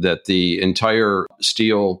there that the entire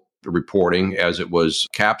Steele reporting, as it was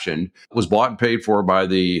captioned, was bought and paid for by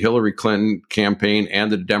the Hillary Clinton campaign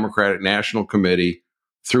and the Democratic National Committee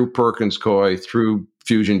through Perkins Coie, through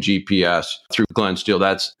Fusion GPS, through Glenn Steele.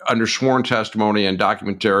 That's under sworn testimony and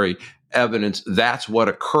documentary evidence. That's what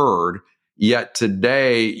occurred. Yet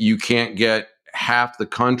today, you can't get half the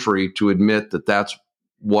country to admit that that's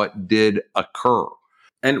what did occur.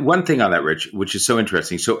 And one thing on that, Rich, which is so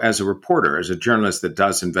interesting. So as a reporter, as a journalist that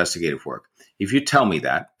does investigative work, if you tell me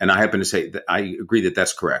that, and I happen to say that I agree that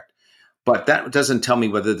that's correct, but that doesn't tell me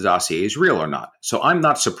whether the dossier is real or not. So I'm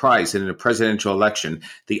not surprised that in a presidential election,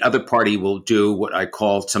 the other party will do what I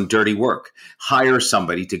call some dirty work, hire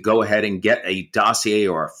somebody to go ahead and get a dossier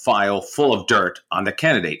or a file full of dirt on the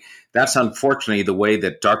candidate. That's unfortunately the way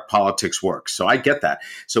that dark politics works. So I get that.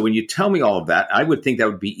 So when you tell me all of that, I would think that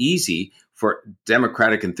would be easy for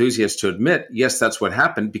Democratic enthusiasts to admit, yes, that's what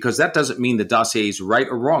happened, because that doesn't mean the dossier is right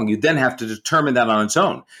or wrong. You then have to determine that on its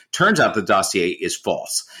own. Turns out the dossier is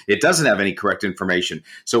false. It doesn't have any correct information.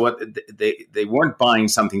 So what they weren't buying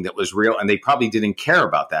something that was real, and they probably didn't care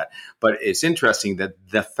about that. But it's interesting that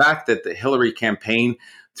the fact that the Hillary campaign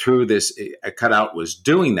through this cutout was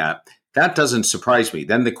doing that doesn't surprise me.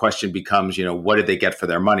 Then the question becomes, what did they get for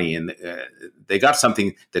their money? And they got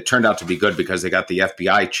something that turned out to be good because they got the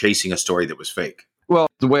FBI chasing a story that was fake. Well,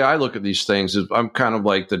 the way I look at these things is I'm kind of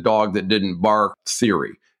like the dog that didn't bark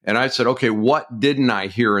theory. And I said, okay, what didn't I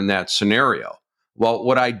hear in that scenario? Well,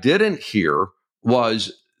 what I didn't hear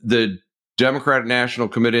was the Democratic National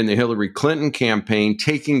Committee and the Hillary Clinton campaign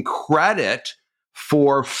taking credit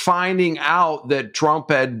for finding out that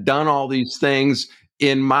Trump had done all these things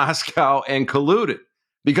in Moscow and colluded.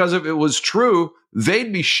 Because if it was true,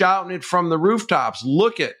 they'd be shouting it from the rooftops.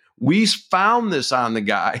 Look at, we found this on the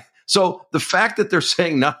guy. So the fact that they're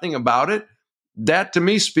saying nothing about it, that to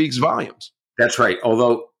me speaks volumes. That's right.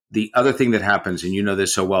 Although the other thing that happens, and you know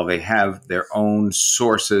this so well, they have their own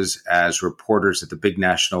sources as reporters at the big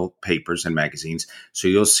national papers and magazines. So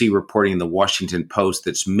you'll see reporting in the Washington Post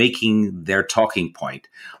that's making their talking point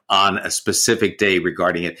on a specific day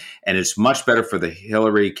regarding it. And it's much better for the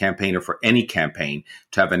Hillary campaign, or for any campaign,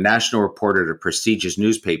 to have a national reporter at a prestigious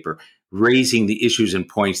newspaper raising the issues and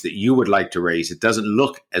points that you would like to raise. It doesn't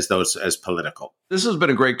look as though it's as political. This has been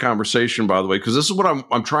a great conversation, by the way, because this is what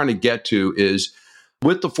I'm trying to get to is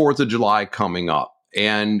with the 4th of July coming up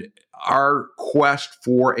and our quest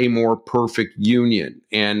for a more perfect union.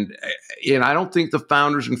 And I don't think the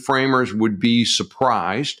founders and framers would be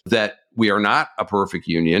surprised that we are not a perfect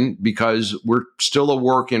union, because we're still a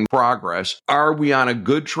work in progress. Are we on a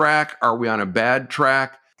good track? Are we on a bad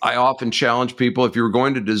track? I often challenge people, if you were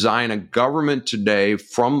going to design a government today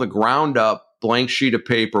from the ground up, blank sheet of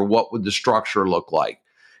paper, what would the structure look like?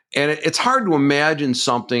 And it's hard to imagine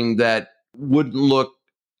something that wouldn't look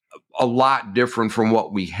a lot different from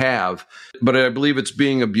what we have. But I believe it's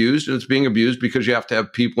being abused, and it's being abused because you have to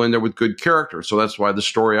have people in there with good character. So that's why the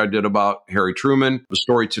story I did about Harry Truman, the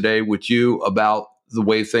story today with you about the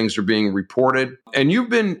way things are being reported. And you've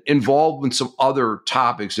been involved in some other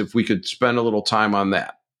topics, if we could spend a little time on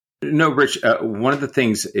that. No, Rich, one of the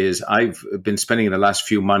things is I've been spending the last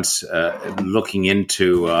few months looking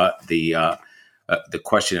into the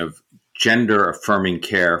question of gender affirming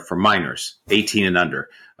care for minors, 18 and under.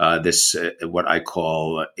 This, what I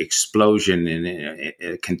call explosion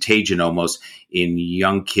in contagion almost in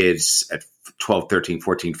young kids at 12, 13,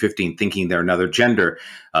 14, 15, thinking they're another gender,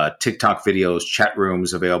 TikTok videos, chat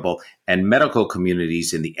rooms available, and medical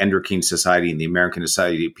communities in the Endocrine Society and the American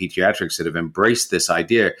Society of Pediatrics that have embraced this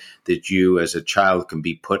idea that you as a child can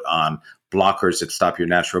be put on blockers that stop your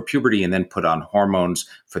natural puberty and then put on hormones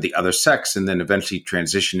for the other sex and then eventually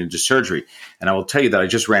transition into surgery. And I will tell you that I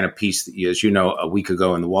just ran a piece, as you know, a week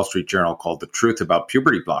ago in the Wall Street Journal called The Truth About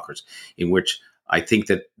Puberty Blockers, in which I think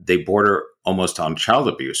that they border almost on child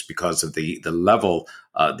abuse because of the level,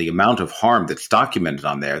 the amount of harm that's documented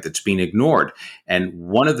on there that's being ignored. And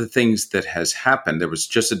one of the things that has happened, there was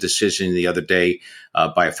just a decision the other day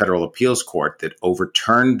by a federal appeals court that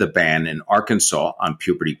overturned the ban in Arkansas on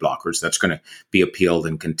puberty blockers. That's going to be appealed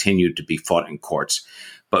and continue to be fought in courts.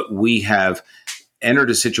 But we have entered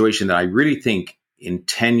a situation that I really think in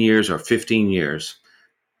 10 years or 15 years,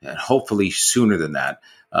 and hopefully sooner than that,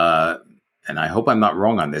 and I hope I'm not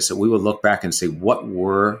wrong on this, that we will look back and say, what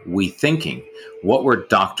were we thinking? What were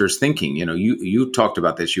doctors thinking? You know, you talked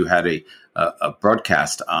about this. You had a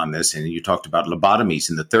broadcast on this, and you talked about lobotomies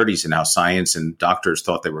in the 30s and how science and doctors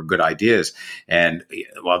thought they were good ideas. And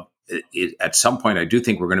at some point, I do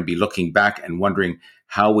think we're going to be looking back and wondering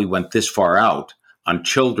how we went this far out on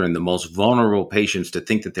children, the most vulnerable patients, to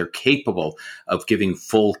think that they're capable of giving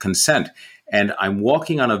full consent. And I'm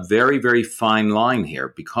walking on a very, very fine line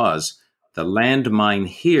here, because the landmine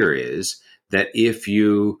here is that if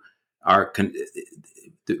you are,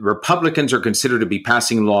 the Republicans are considered to be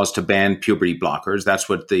passing laws to ban puberty blockers. That's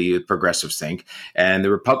what the progressives think. And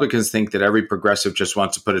the Republicans think that every progressive just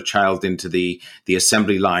wants to put a child into the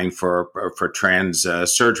assembly line for trans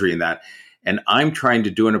surgery and that. And I'm trying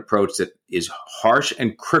to do an approach that is harsh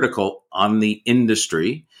and critical on the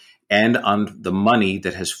industry and on the money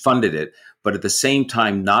that has funded it, but at the same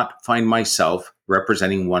time not find myself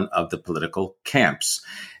representing one of the political camps.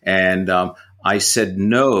 And I said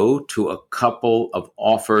no to a couple of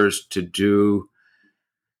offers to do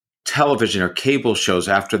television or cable shows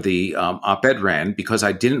after the op-ed ran, because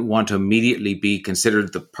I didn't want to immediately be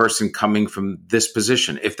considered the person coming from this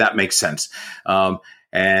position, if that makes sense.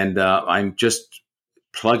 And I'm just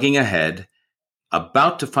plugging ahead,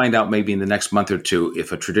 about to find out maybe in the next month or two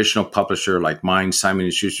if a traditional publisher like mine,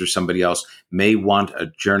 Simon & Schuster, somebody else, may want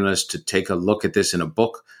a journalist to take a look at this in a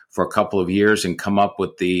book for a couple of years and come up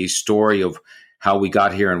with the story of how we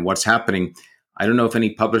got here and what's happening. I don't know if any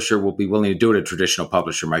publisher will be willing to do it, a traditional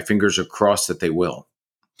publisher. My fingers are crossed that they will.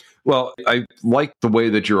 Well, I like the way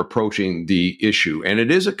that you're approaching the issue, and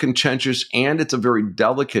it is a contentious and it's a very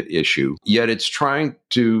delicate issue, yet it's trying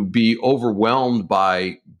to be overwhelmed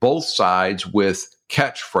by both sides with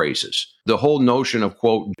catchphrases. The whole notion of,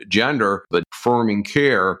 quote, gender, but affirming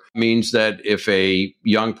care means that if a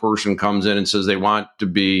young person comes in and says they want to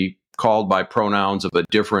be called by pronouns of a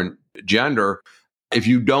different gender, if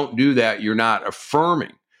you don't do that, you're not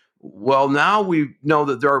affirming. Well, now we know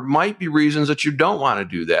that there might be reasons that you don't want to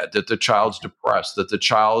do that the child's depressed, that the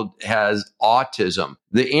child has autism.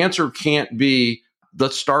 The answer can't be,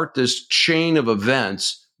 let's start this chain of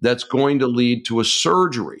events that's going to lead to a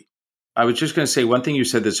surgery. I was just going to say one thing you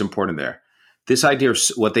said that's important there. This idea of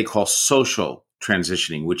what they call social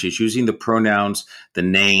transitioning, which is using the pronouns, the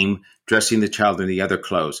name, dressing the child in the other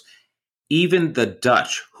clothes. Even the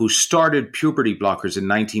Dutch, who started puberty blockers in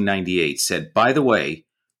 1998, said, by the way,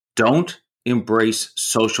 don't embrace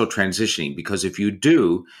social transitioning, because if you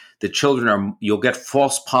do, you'll get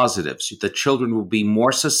false positives. The children will be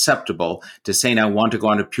more susceptible to saying, I want to go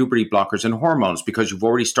on to puberty blockers and hormones, because you've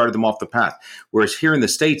already started them off the path. Whereas here in the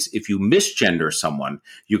States, if you misgender someone,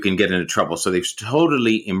 you can get into trouble. So they've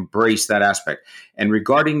totally embraced that aspect. And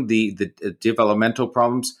regarding the developmental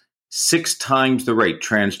problems, 6 times the rate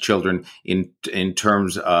trans children in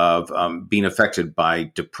terms of being affected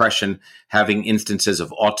by depression, having instances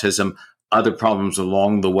of autism, other problems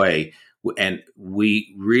along the way. And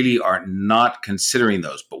we really are not considering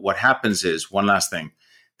those. But what happens is, one last thing,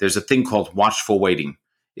 there's a thing called watchful waiting.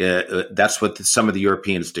 That's what some of the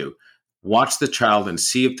Europeans do. Watch the child and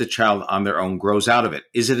see if the child on their own grows out of it.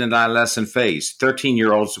 Is it an adolescent phase?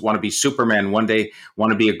 13-year-olds want to be Superman one day,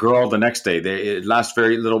 want to be a girl the next day. It lasts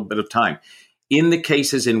very little bit of time. In the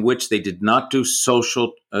cases in which they did not do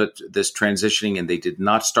social, this transitioning, and they did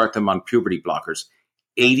not start them on puberty blockers,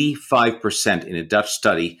 85% in a Dutch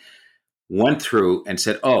study went through and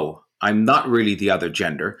said, oh, I'm not really the other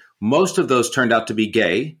gender. Most of those turned out to be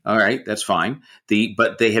gay. All right, that's fine.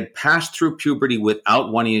 But they had passed through puberty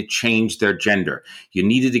without wanting to change their gender. You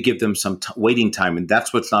needed to give them some waiting time, and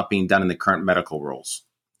that's what's not being done in the current medical rules.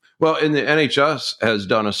 Well, and the NHS has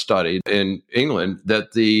done a study in England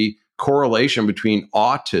that the correlation between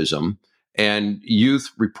autism and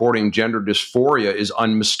youth reporting gender dysphoria is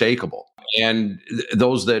unmistakable. And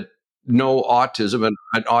those that know autism and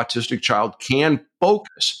an autistic child can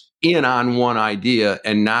focus in on one idea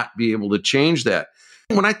and not be able to change that.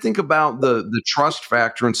 When I think about the trust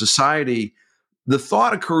factor in society, the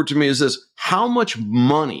thought occurred to me is this: how much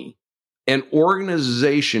money and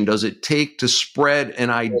organization does it take to spread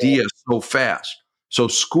an idea so fast? So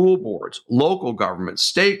school boards, local governments,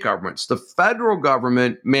 state governments, the federal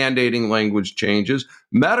government mandating language changes,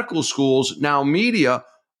 medical schools, now media,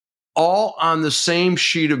 all on the same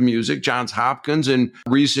sheet of music. Johns Hopkins in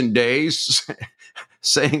recent days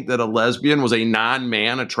saying that a lesbian was a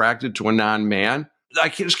non-man attracted to a non-man. I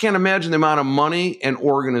just can't imagine the amount of money and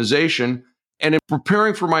organization. And in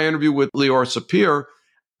preparing for my interview with Lior Sapir,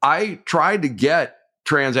 I tried to get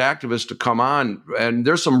trans activists to come on, and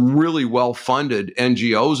there's some really well-funded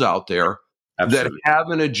NGOs out there that have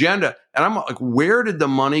an agenda. And I'm like, where did the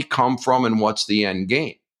money come from and what's the end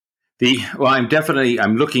game? I'm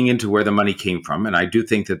looking into where the money came from, and I do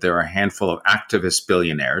think that there are a handful of activist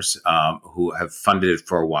billionaires who have funded it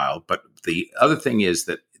for a while. But the other thing is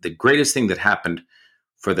that the greatest thing that happened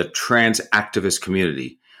for the trans activist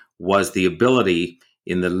community was the ability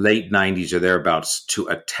in the late 90s or thereabouts to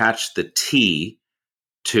attach the T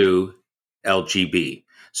to LGB.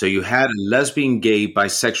 So you had a lesbian, gay,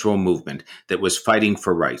 bisexual movement that was fighting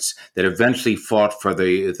for rights, that eventually fought for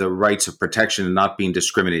the rights of protection and not being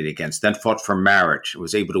discriminated against, then fought for marriage,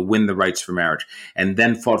 was able to win the rights for marriage, and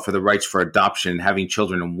then fought for the rights for adoption and having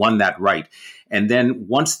children and won that right. And then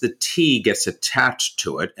once the T gets attached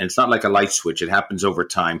to it, and it's not like a light switch, it happens over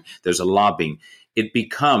time, there's a lobbying, it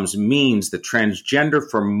means that transgender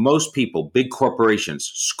for most people, big corporations,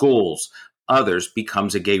 schools, others,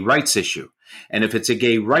 becomes a gay rights issue. And if it's a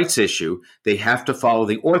gay rights issue, they have to follow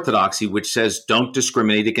the orthodoxy, which says don't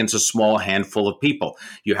discriminate against a small handful of people.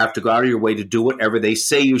 You have to go out of your way to do whatever they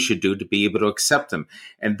say you should do to be able to accept them.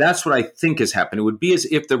 And that's what I think has happened. It would be as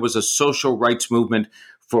if there was a social rights movement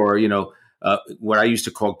for, what I used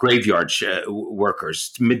to call graveyard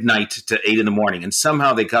workers, midnight to 8 a.m. And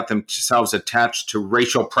somehow they got themselves attached to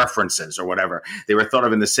racial preferences or whatever. They were thought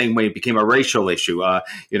of in the same way. It became a racial issue.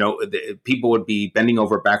 People would be bending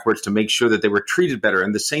over backwards to make sure that they were treated better.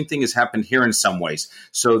 And the same thing has happened here in some ways.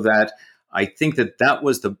 So that I think that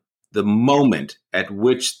was the moment at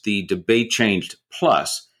which the debate changed.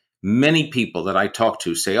 Plus, many people that I talk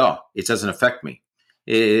to say, oh, it doesn't affect me.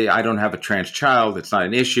 I don't have a trans child. It's not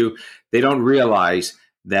an issue. They don't realize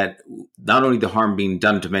that not only the harm being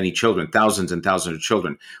done to many children, thousands and thousands of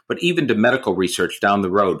children, but even to medical research down the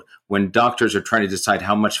road, when doctors are trying to decide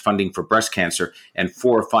how much funding for breast cancer and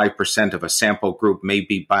 4 or 5% of a sample group may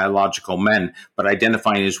be biological men, but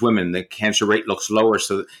identifying as women, the cancer rate looks lower,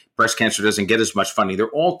 so that breast cancer doesn't get as much funding. There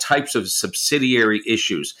are all types of subsidiary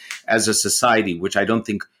issues as a society, which I don't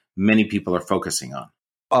think many people are focusing on.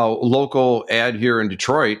 A local ad here in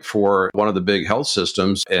Detroit for one of the big health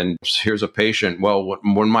systems. And here's a patient. Well,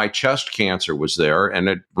 when my chest cancer was there, and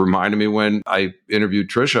it reminded me when I interviewed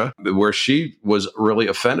Tricia, where she was really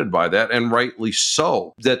offended by that, and rightly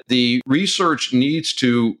so, that the research needs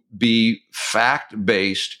to be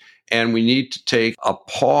fact-based. And we need to take a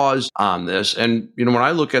pause on this. And, when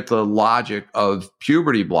I look at the logic of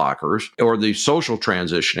puberty blockers or the social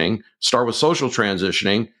transitioning, start with social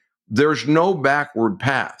transitioning, there's no backward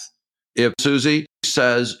path. If Susie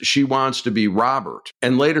says she wants to be Robert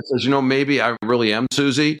and later says, maybe I really am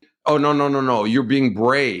Susie. Oh, no. You're being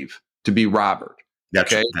brave to be Robert.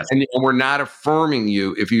 Okay. And we're not affirming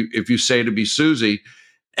you if you say to be Susie.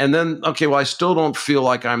 And then, okay, well, I still don't feel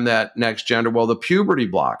like I'm that next gender. Well, the puberty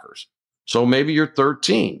blockers. So maybe you're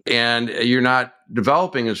 13 and you're not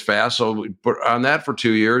developing as fast. So on that for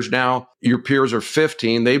 2 years, now your peers are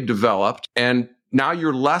 15, they've developed, and now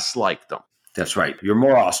you're less like them. That's right. You're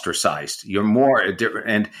more ostracized. You're more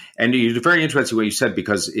different. And it's very interesting what you said,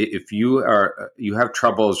 because if you have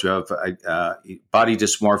troubles, you have body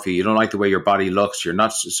dysmorphia, you don't like the way your body looks, you're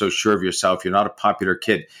not so sure of yourself, you're not a popular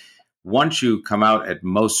kid. Once you come out at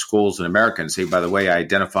most schools in America and say, by the way, I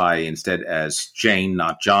identify instead as Jane,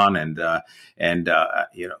 not John,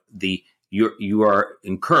 you are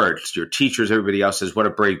encouraged. Your teachers, everybody else says, what a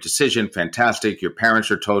brave decision. Fantastic. Your parents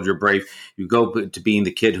are told you're brave. You go to being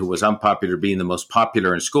the kid who was unpopular, being the most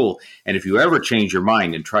popular in school. And if you ever change your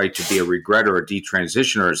mind and try to be a regretter or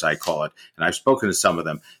detransitioner, as I call it, and I've spoken to some of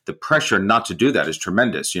them, the pressure not to do that is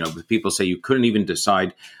tremendous. People say you couldn't even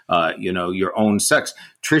decide, your own sex.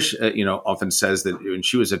 Trish, often says that when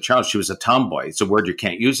she was a child, she was a tomboy. It's a word you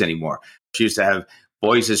can't use anymore. She used to have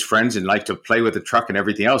boys as friends and like to play with the truck and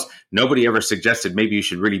everything else. Nobody ever suggested maybe you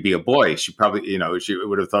should really be a boy. She probably, she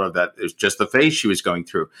would have thought of that as just the phase she was going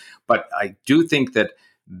through. But I do think that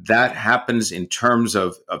happens in terms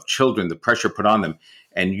of children, the pressure put on them.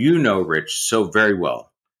 And Rich, so very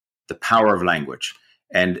well, the power of language.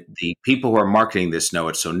 And the people who are marketing this know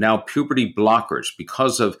it. So now puberty blockers,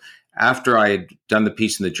 because of after I had done the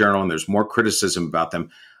piece in the Journal and there's more criticism about them,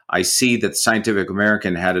 I see that Scientific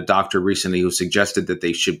American had a doctor recently who suggested that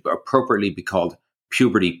they should appropriately be called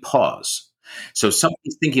puberty pause. So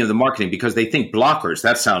somebody's thinking of the marketing because they think blockers,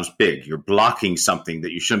 that sounds big. You're blocking something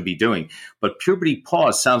that you shouldn't be doing. But puberty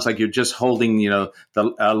pause sounds like you're just holding, the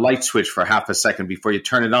light switch for half a second before you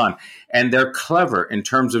turn it on. And they're clever in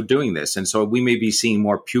terms of doing this. And so we may be seeing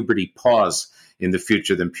more puberty pause in the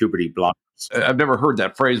future than puberty blockers. I've never heard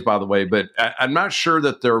that phrase, by the way, but I'm not sure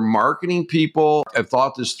that their marketing people have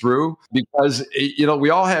thought this through because, we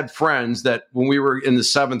all had friends that when we were in the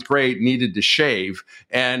 7th grade needed to shave.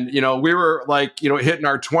 And, we were like, hitting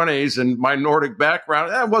our 20s and my Nordic background,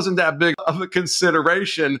 that wasn't that big of a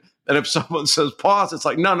consideration. And if someone says pause, it's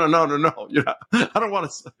like, no. I don't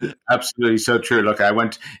want to. Absolutely. So true. Look, I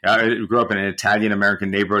grew up in an Italian-American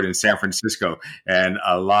neighborhood in San Francisco, and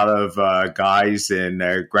a lot of guys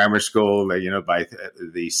in grammar school, by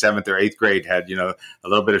the 7th or 8th grade had, a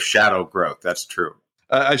little bit of shadow growth. That's true.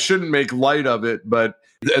 I shouldn't make light of it,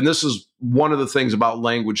 and this is one of the things about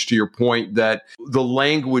language, to your point, that the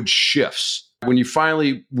language shifts. When you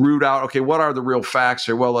finally root out, okay, what are the real facts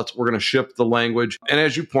here? Well, we're going to shift the language. And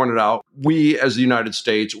as you pointed out, we as the United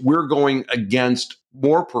States, we're going against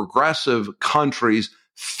more progressive countries,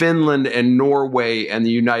 Finland and Norway and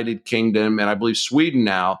the United Kingdom, and I believe Sweden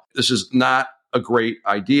now. This is not a great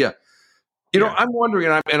idea. I'm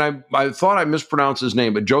wondering, and I thought I mispronounced his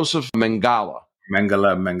name, but Joseph Mengele.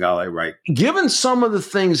 Mengele, right. Given some of the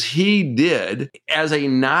things he did as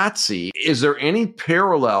Nazi, is there any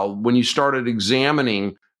parallel when you started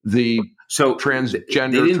examining the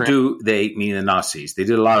transgender? They didn't they mean the Nazis. They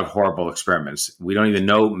did a lot of horrible experiments. We don't even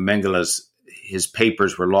know his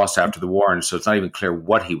papers were lost after the war, and so it's not even clear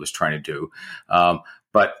what he was trying to do.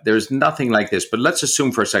 But there's nothing like this. But let's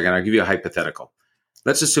assume for a second, I'll give you a hypothetical.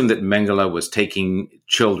 Let's assume that Mengele was taking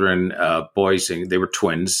children, boys, and they were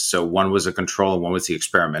twins. So one was a control and one was the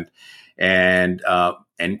experiment, and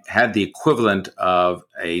had the equivalent of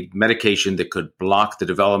a medication that could block the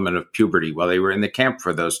development of puberty while they were in the camp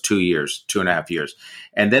for those 2.5 years,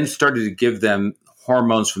 and then started to give them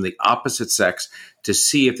hormones from the opposite sex to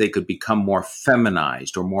see if they could become more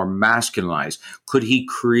feminized or more masculinized. Could he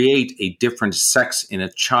create a different sex in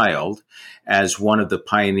a child, as one of the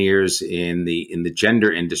pioneers in the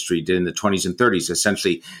gender industry did in the 20s and 30s?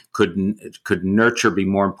 Essentially, could nurture be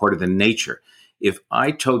more important than nature? If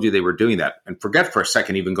I told you they were doing that, and forget for a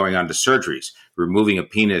second even going on to surgeries, removing a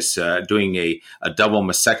penis, doing a double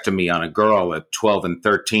mastectomy on a girl at 12 and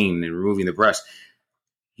 13 and removing the breast,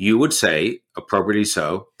 you would say, appropriately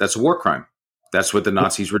so, that's a war crime. That's what the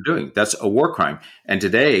Nazis were doing. That's a war crime. And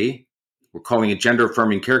today, we're calling it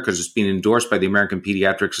gender-affirming care because it's being endorsed by the American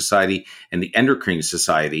Pediatric Society and the Endocrine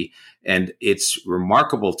Society. And it's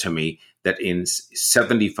remarkable to me that in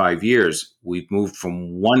 75 years, we've moved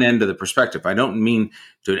from one end of the perspective. I don't mean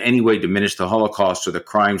to in any way diminish the Holocaust or the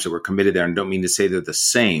crimes that were committed there, and don't mean to say they're the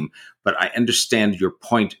same, but I understand your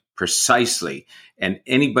point precisely. And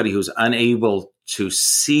anybody who's unable to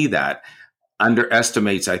see that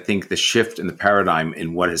underestimates, I think, the shift in the paradigm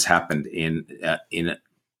in what has happened in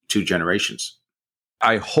 2 generations.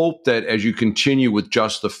 I hope that as you continue with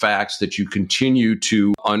Just the Facts, that you continue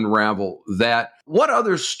to unravel that. What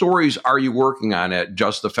other stories are you working on at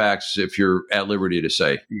Just the Facts, if you're at liberty to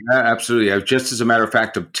say? Yeah, absolutely. I've just, as a matter of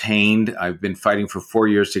fact, I've been fighting for 4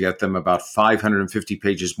 years to get them about 550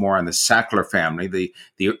 pages more on the Sackler family, the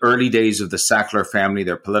early days of the Sackler family,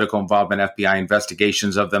 their political involvement, FBI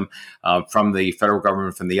investigations of them from the federal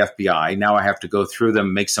government, from the FBI. Now I have to go through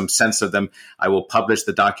them, make some sense of them. I will publish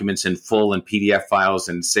the documents in full in PDF files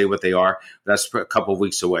and say what they are. That's a couple of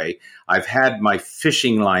weeks away. I've had my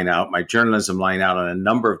fishing line out, my journalism line out on a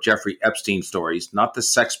number of Jeffrey Epstein stories, not the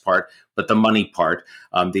sex part, but the money part,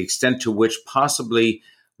 the extent to which possibly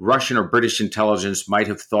Russian or British intelligence might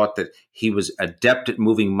have thought that he was adept at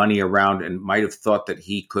moving money around and might have thought that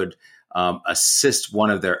he could assist one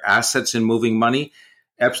of their assets in moving money.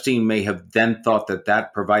 Epstein may have then thought that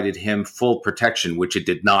that provided him full protection, which it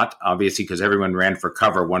did not, obviously, because everyone ran for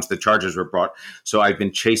cover once the charges were brought. So I've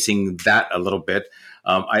been chasing that a little bit.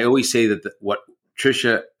 I always say that what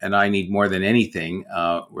Tricia and I need more than anything,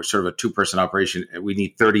 we're sort of a two-person operation. We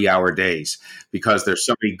need 30-hour days because there's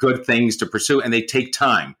so many good things to pursue, and they take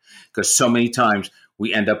time because so many times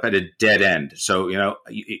we end up at a dead end. So,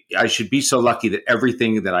 I should be so lucky that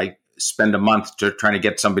everything that I spend a month trying to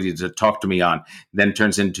get somebody to talk to me on then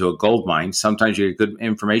turns into a gold mine. Sometimes you get good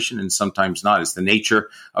information and sometimes not. It's the nature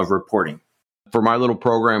of reporting. For my little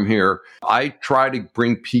program here, I try to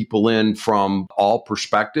bring people in from all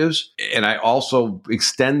perspectives. And I also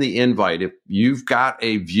extend the invite. If you've got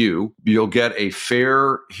a view, you'll get a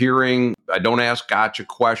fair hearing. I don't ask gotcha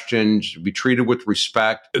questions, be treated with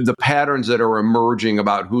respect. The patterns that are emerging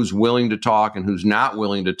about who's willing to talk and who's not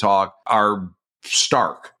willing to talk are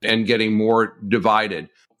stark and getting more divided.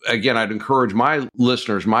 Again, I'd encourage my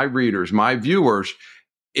listeners, my readers, my viewers,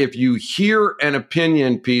 if you hear an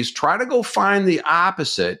opinion piece, try to go find the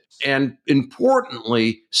opposite and,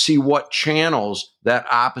 importantly, see what channels that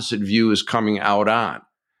opposite view is coming out on.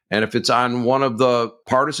 And if it's on one of the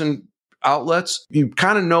partisan outlets, you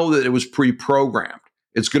kind of know that it was pre-programmed.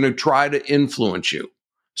 It's going to try to influence you.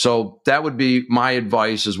 So that would be my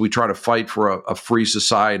advice as we try to fight for a free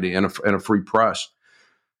society and a free press.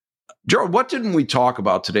 Gerald, what didn't we talk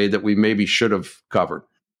about today that we maybe should have covered?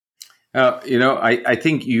 I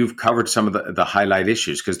think you've covered some of the highlight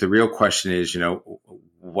issues because the real question is,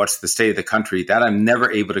 what's the state of the country? That I'm never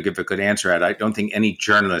able to give a good answer at. I don't think any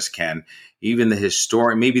journalist can. Even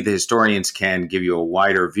maybe the historians can give you a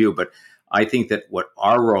wider view, but I think that what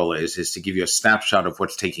our role is to give you a snapshot of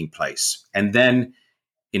what's taking place. And then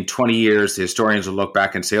in 20 years, the historians will look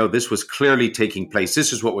back and say, oh, this was clearly taking place.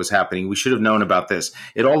 This is what was happening. We should have known about this.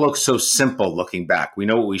 It all looks so simple looking back. We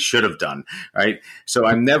know what we should have done, right? So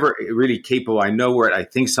I'm never really capable. I know where I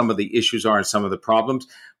think some of the issues are and some of the problems,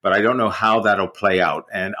 but I don't know how that'll play out.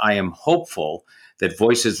 And I am hopeful that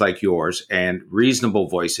voices like yours and reasonable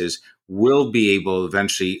voices will be able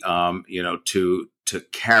eventually, to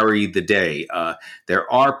carry the day. There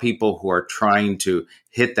are people who are trying to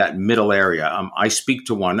hit that middle area. I speak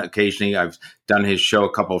to one occasionally. I've done his show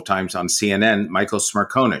a couple of times on CNN, Michael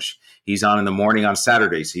Smerconish. He's on in the morning on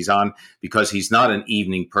Saturdays. He's on because he's not an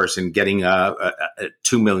evening person getting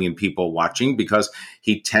 2 million people watching because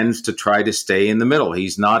he tends to try to stay in the middle.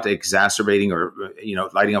 He's not exacerbating or,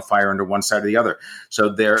 lighting a fire under one side or the other. So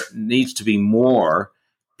there needs to be more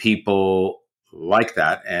people like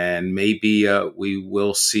that, and maybe we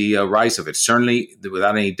will see a rise of it. Certainly,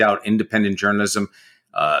 without any doubt, independent journalism,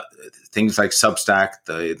 things like Substack,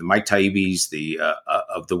 the Mike Taibbi's,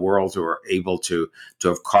 of the world who are able to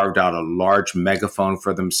have carved out a large megaphone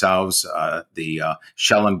for themselves, the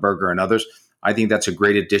Schellenberger and others. I think that's a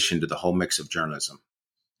great addition to the whole mix of journalism.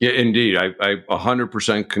 Yeah, indeed. I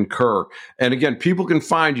 100% concur. And again, people can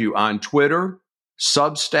find you on Twitter,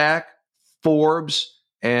 Substack, Forbes,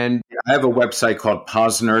 and I have a website called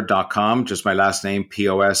Posner.com, just my last name,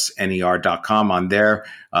 Posner.com. On there,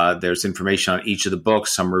 there's information on each of the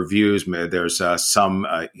books, some reviews, there's some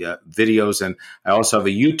videos, and I also have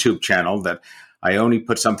a YouTube channel that I only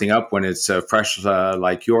put something up when it's fresh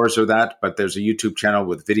like yours or that, but there's a YouTube channel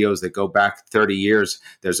with videos that go back 30 years.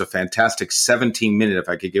 There's a fantastic 17-minute, if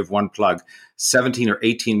I could give one plug, 17 or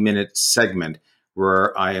 18-minute segment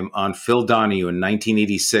where I am on Phil Donahue in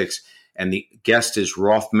 1986, and the guest is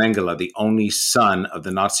Rolf Mengele, the only son of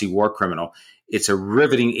the Nazi war criminal. It's a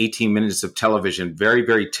riveting 18 minutes of television, very,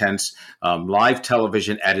 very tense, live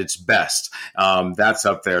television at its best. That's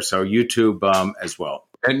up there. So YouTube as well.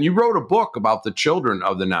 And you wrote a book about the children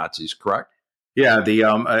of the Nazis, correct? Yeah.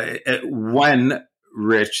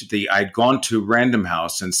 I'd gone to Random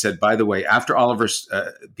House and said, by the way,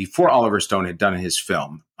 before Oliver Stone had done his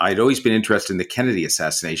film, I'd always been interested in the Kennedy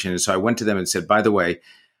assassination. And so I went to them and said, by the way,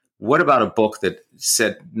 what about a book that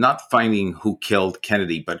said, not finding who killed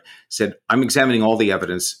Kennedy, but said, I'm examining all the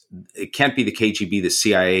evidence. It can't be the KGB, the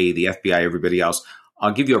CIA, the FBI, everybody else.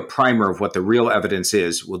 I'll give you a primer of what the real evidence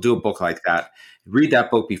is. We'll do a book like that. Read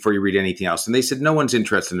that book before you read anything else. And they said, no one's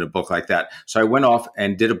interested in a book like that. So I went off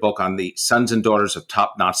and did a book on the sons and daughters of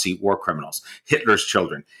top Nazi war criminals, Hitler's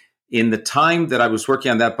children. In the time that I was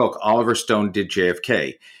working on that book, Oliver Stone did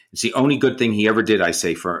JFK. It's the only good thing he ever did, I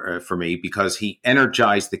say, for me, because he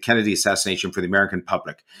energized the Kennedy assassination for the American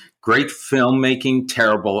public. Great filmmaking,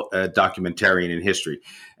 terrible documentarian in history.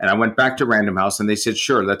 And I went back to Random House and they said,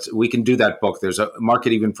 sure, we can do that book. There's a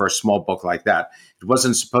market even for a small book like that. It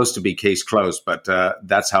wasn't supposed to be case closed, but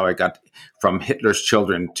that's how I got from Hitler's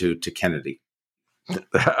children to Kennedy.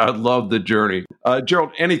 I love the journey.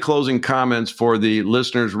 Gerald, any closing comments for the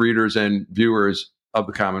listeners, readers, and viewers of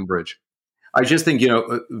The Common Bridge? I just think,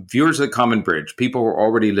 viewers of The Common Bridge, people who are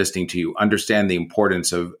already listening to you, understand the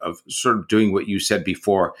importance of sort of doing what you said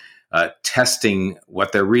before, testing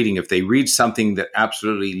what they're reading. If they read something that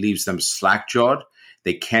absolutely leaves them slack-jawed,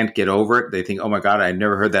 they can't get over it, they think, oh my God, I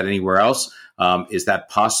never heard that anywhere else. Is that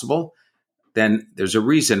possible? Then there's a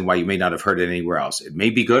reason why you may not have heard it anywhere else. It may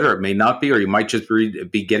be good or it may not be, or you might just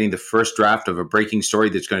be getting the first draft of a breaking story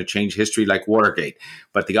that's going to change history like Watergate.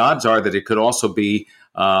 But the odds are that it could also be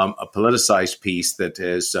a politicized piece that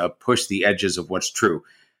has pushed the edges of what's true.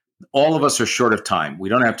 All of us are short of time. We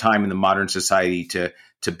don't have time in the modern society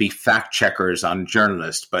to be fact checkers on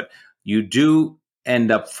journalists, but you do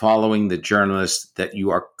end up following the journalists that you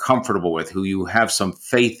are comfortable with, who you have some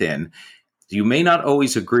faith in. You may not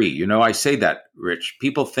always agree. I say that, Rich.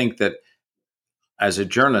 People think that as a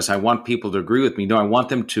journalist, I want people to agree with me. No, I want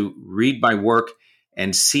them to read my work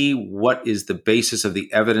and see what is the basis of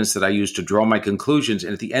the evidence that I use to draw my conclusions.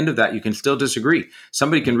 And at the end of that, you can still disagree.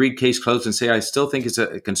 Somebody can read Case Closed and say, I still think it's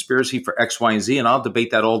a conspiracy for X, Y, and Z, and I'll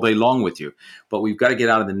debate that all day long with you. But we've got to get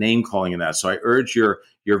out of the name calling in that. So I urge your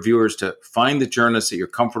viewers to find the journalists that you're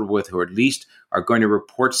comfortable with, who at least are going to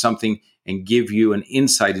report something and give you an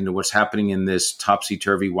insight into what's happening in this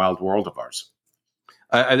topsy-turvy wild world of ours.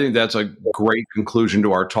 I think that's a great conclusion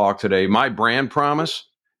to our talk today. My brand promise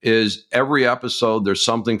is every episode, there's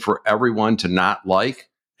something for everyone to not like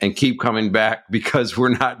and keep coming back, because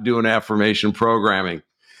we're not doing affirmation programming.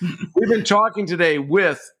 We've been talking today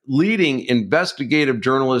with leading investigative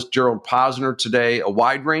journalist Gerald Posner today, a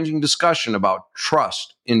wide-ranging discussion about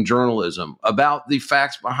trust in journalism, about the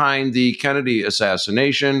facts behind the Kennedy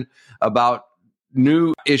assassination, about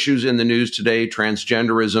new issues in the news today,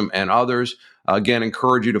 transgenderism and others. Again,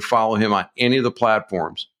 encourage you to follow him on any of the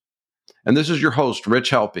platforms. And this is your host, Rich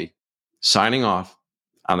Helppie, signing off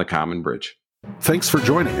on The Common Bridge. Thanks for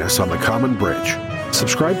joining us on The Common Bridge.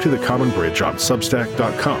 Subscribe to The Common Bridge on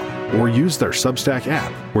Substack.com or use their Substack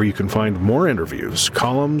app, where you can find more interviews,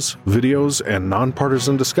 columns, videos, and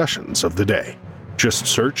nonpartisan discussions of the day. Just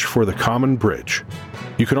search for The Common Bridge.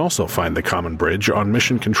 You can also find The Common Bridge on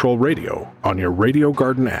Mission Control Radio on your Radio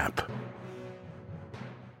Garden app.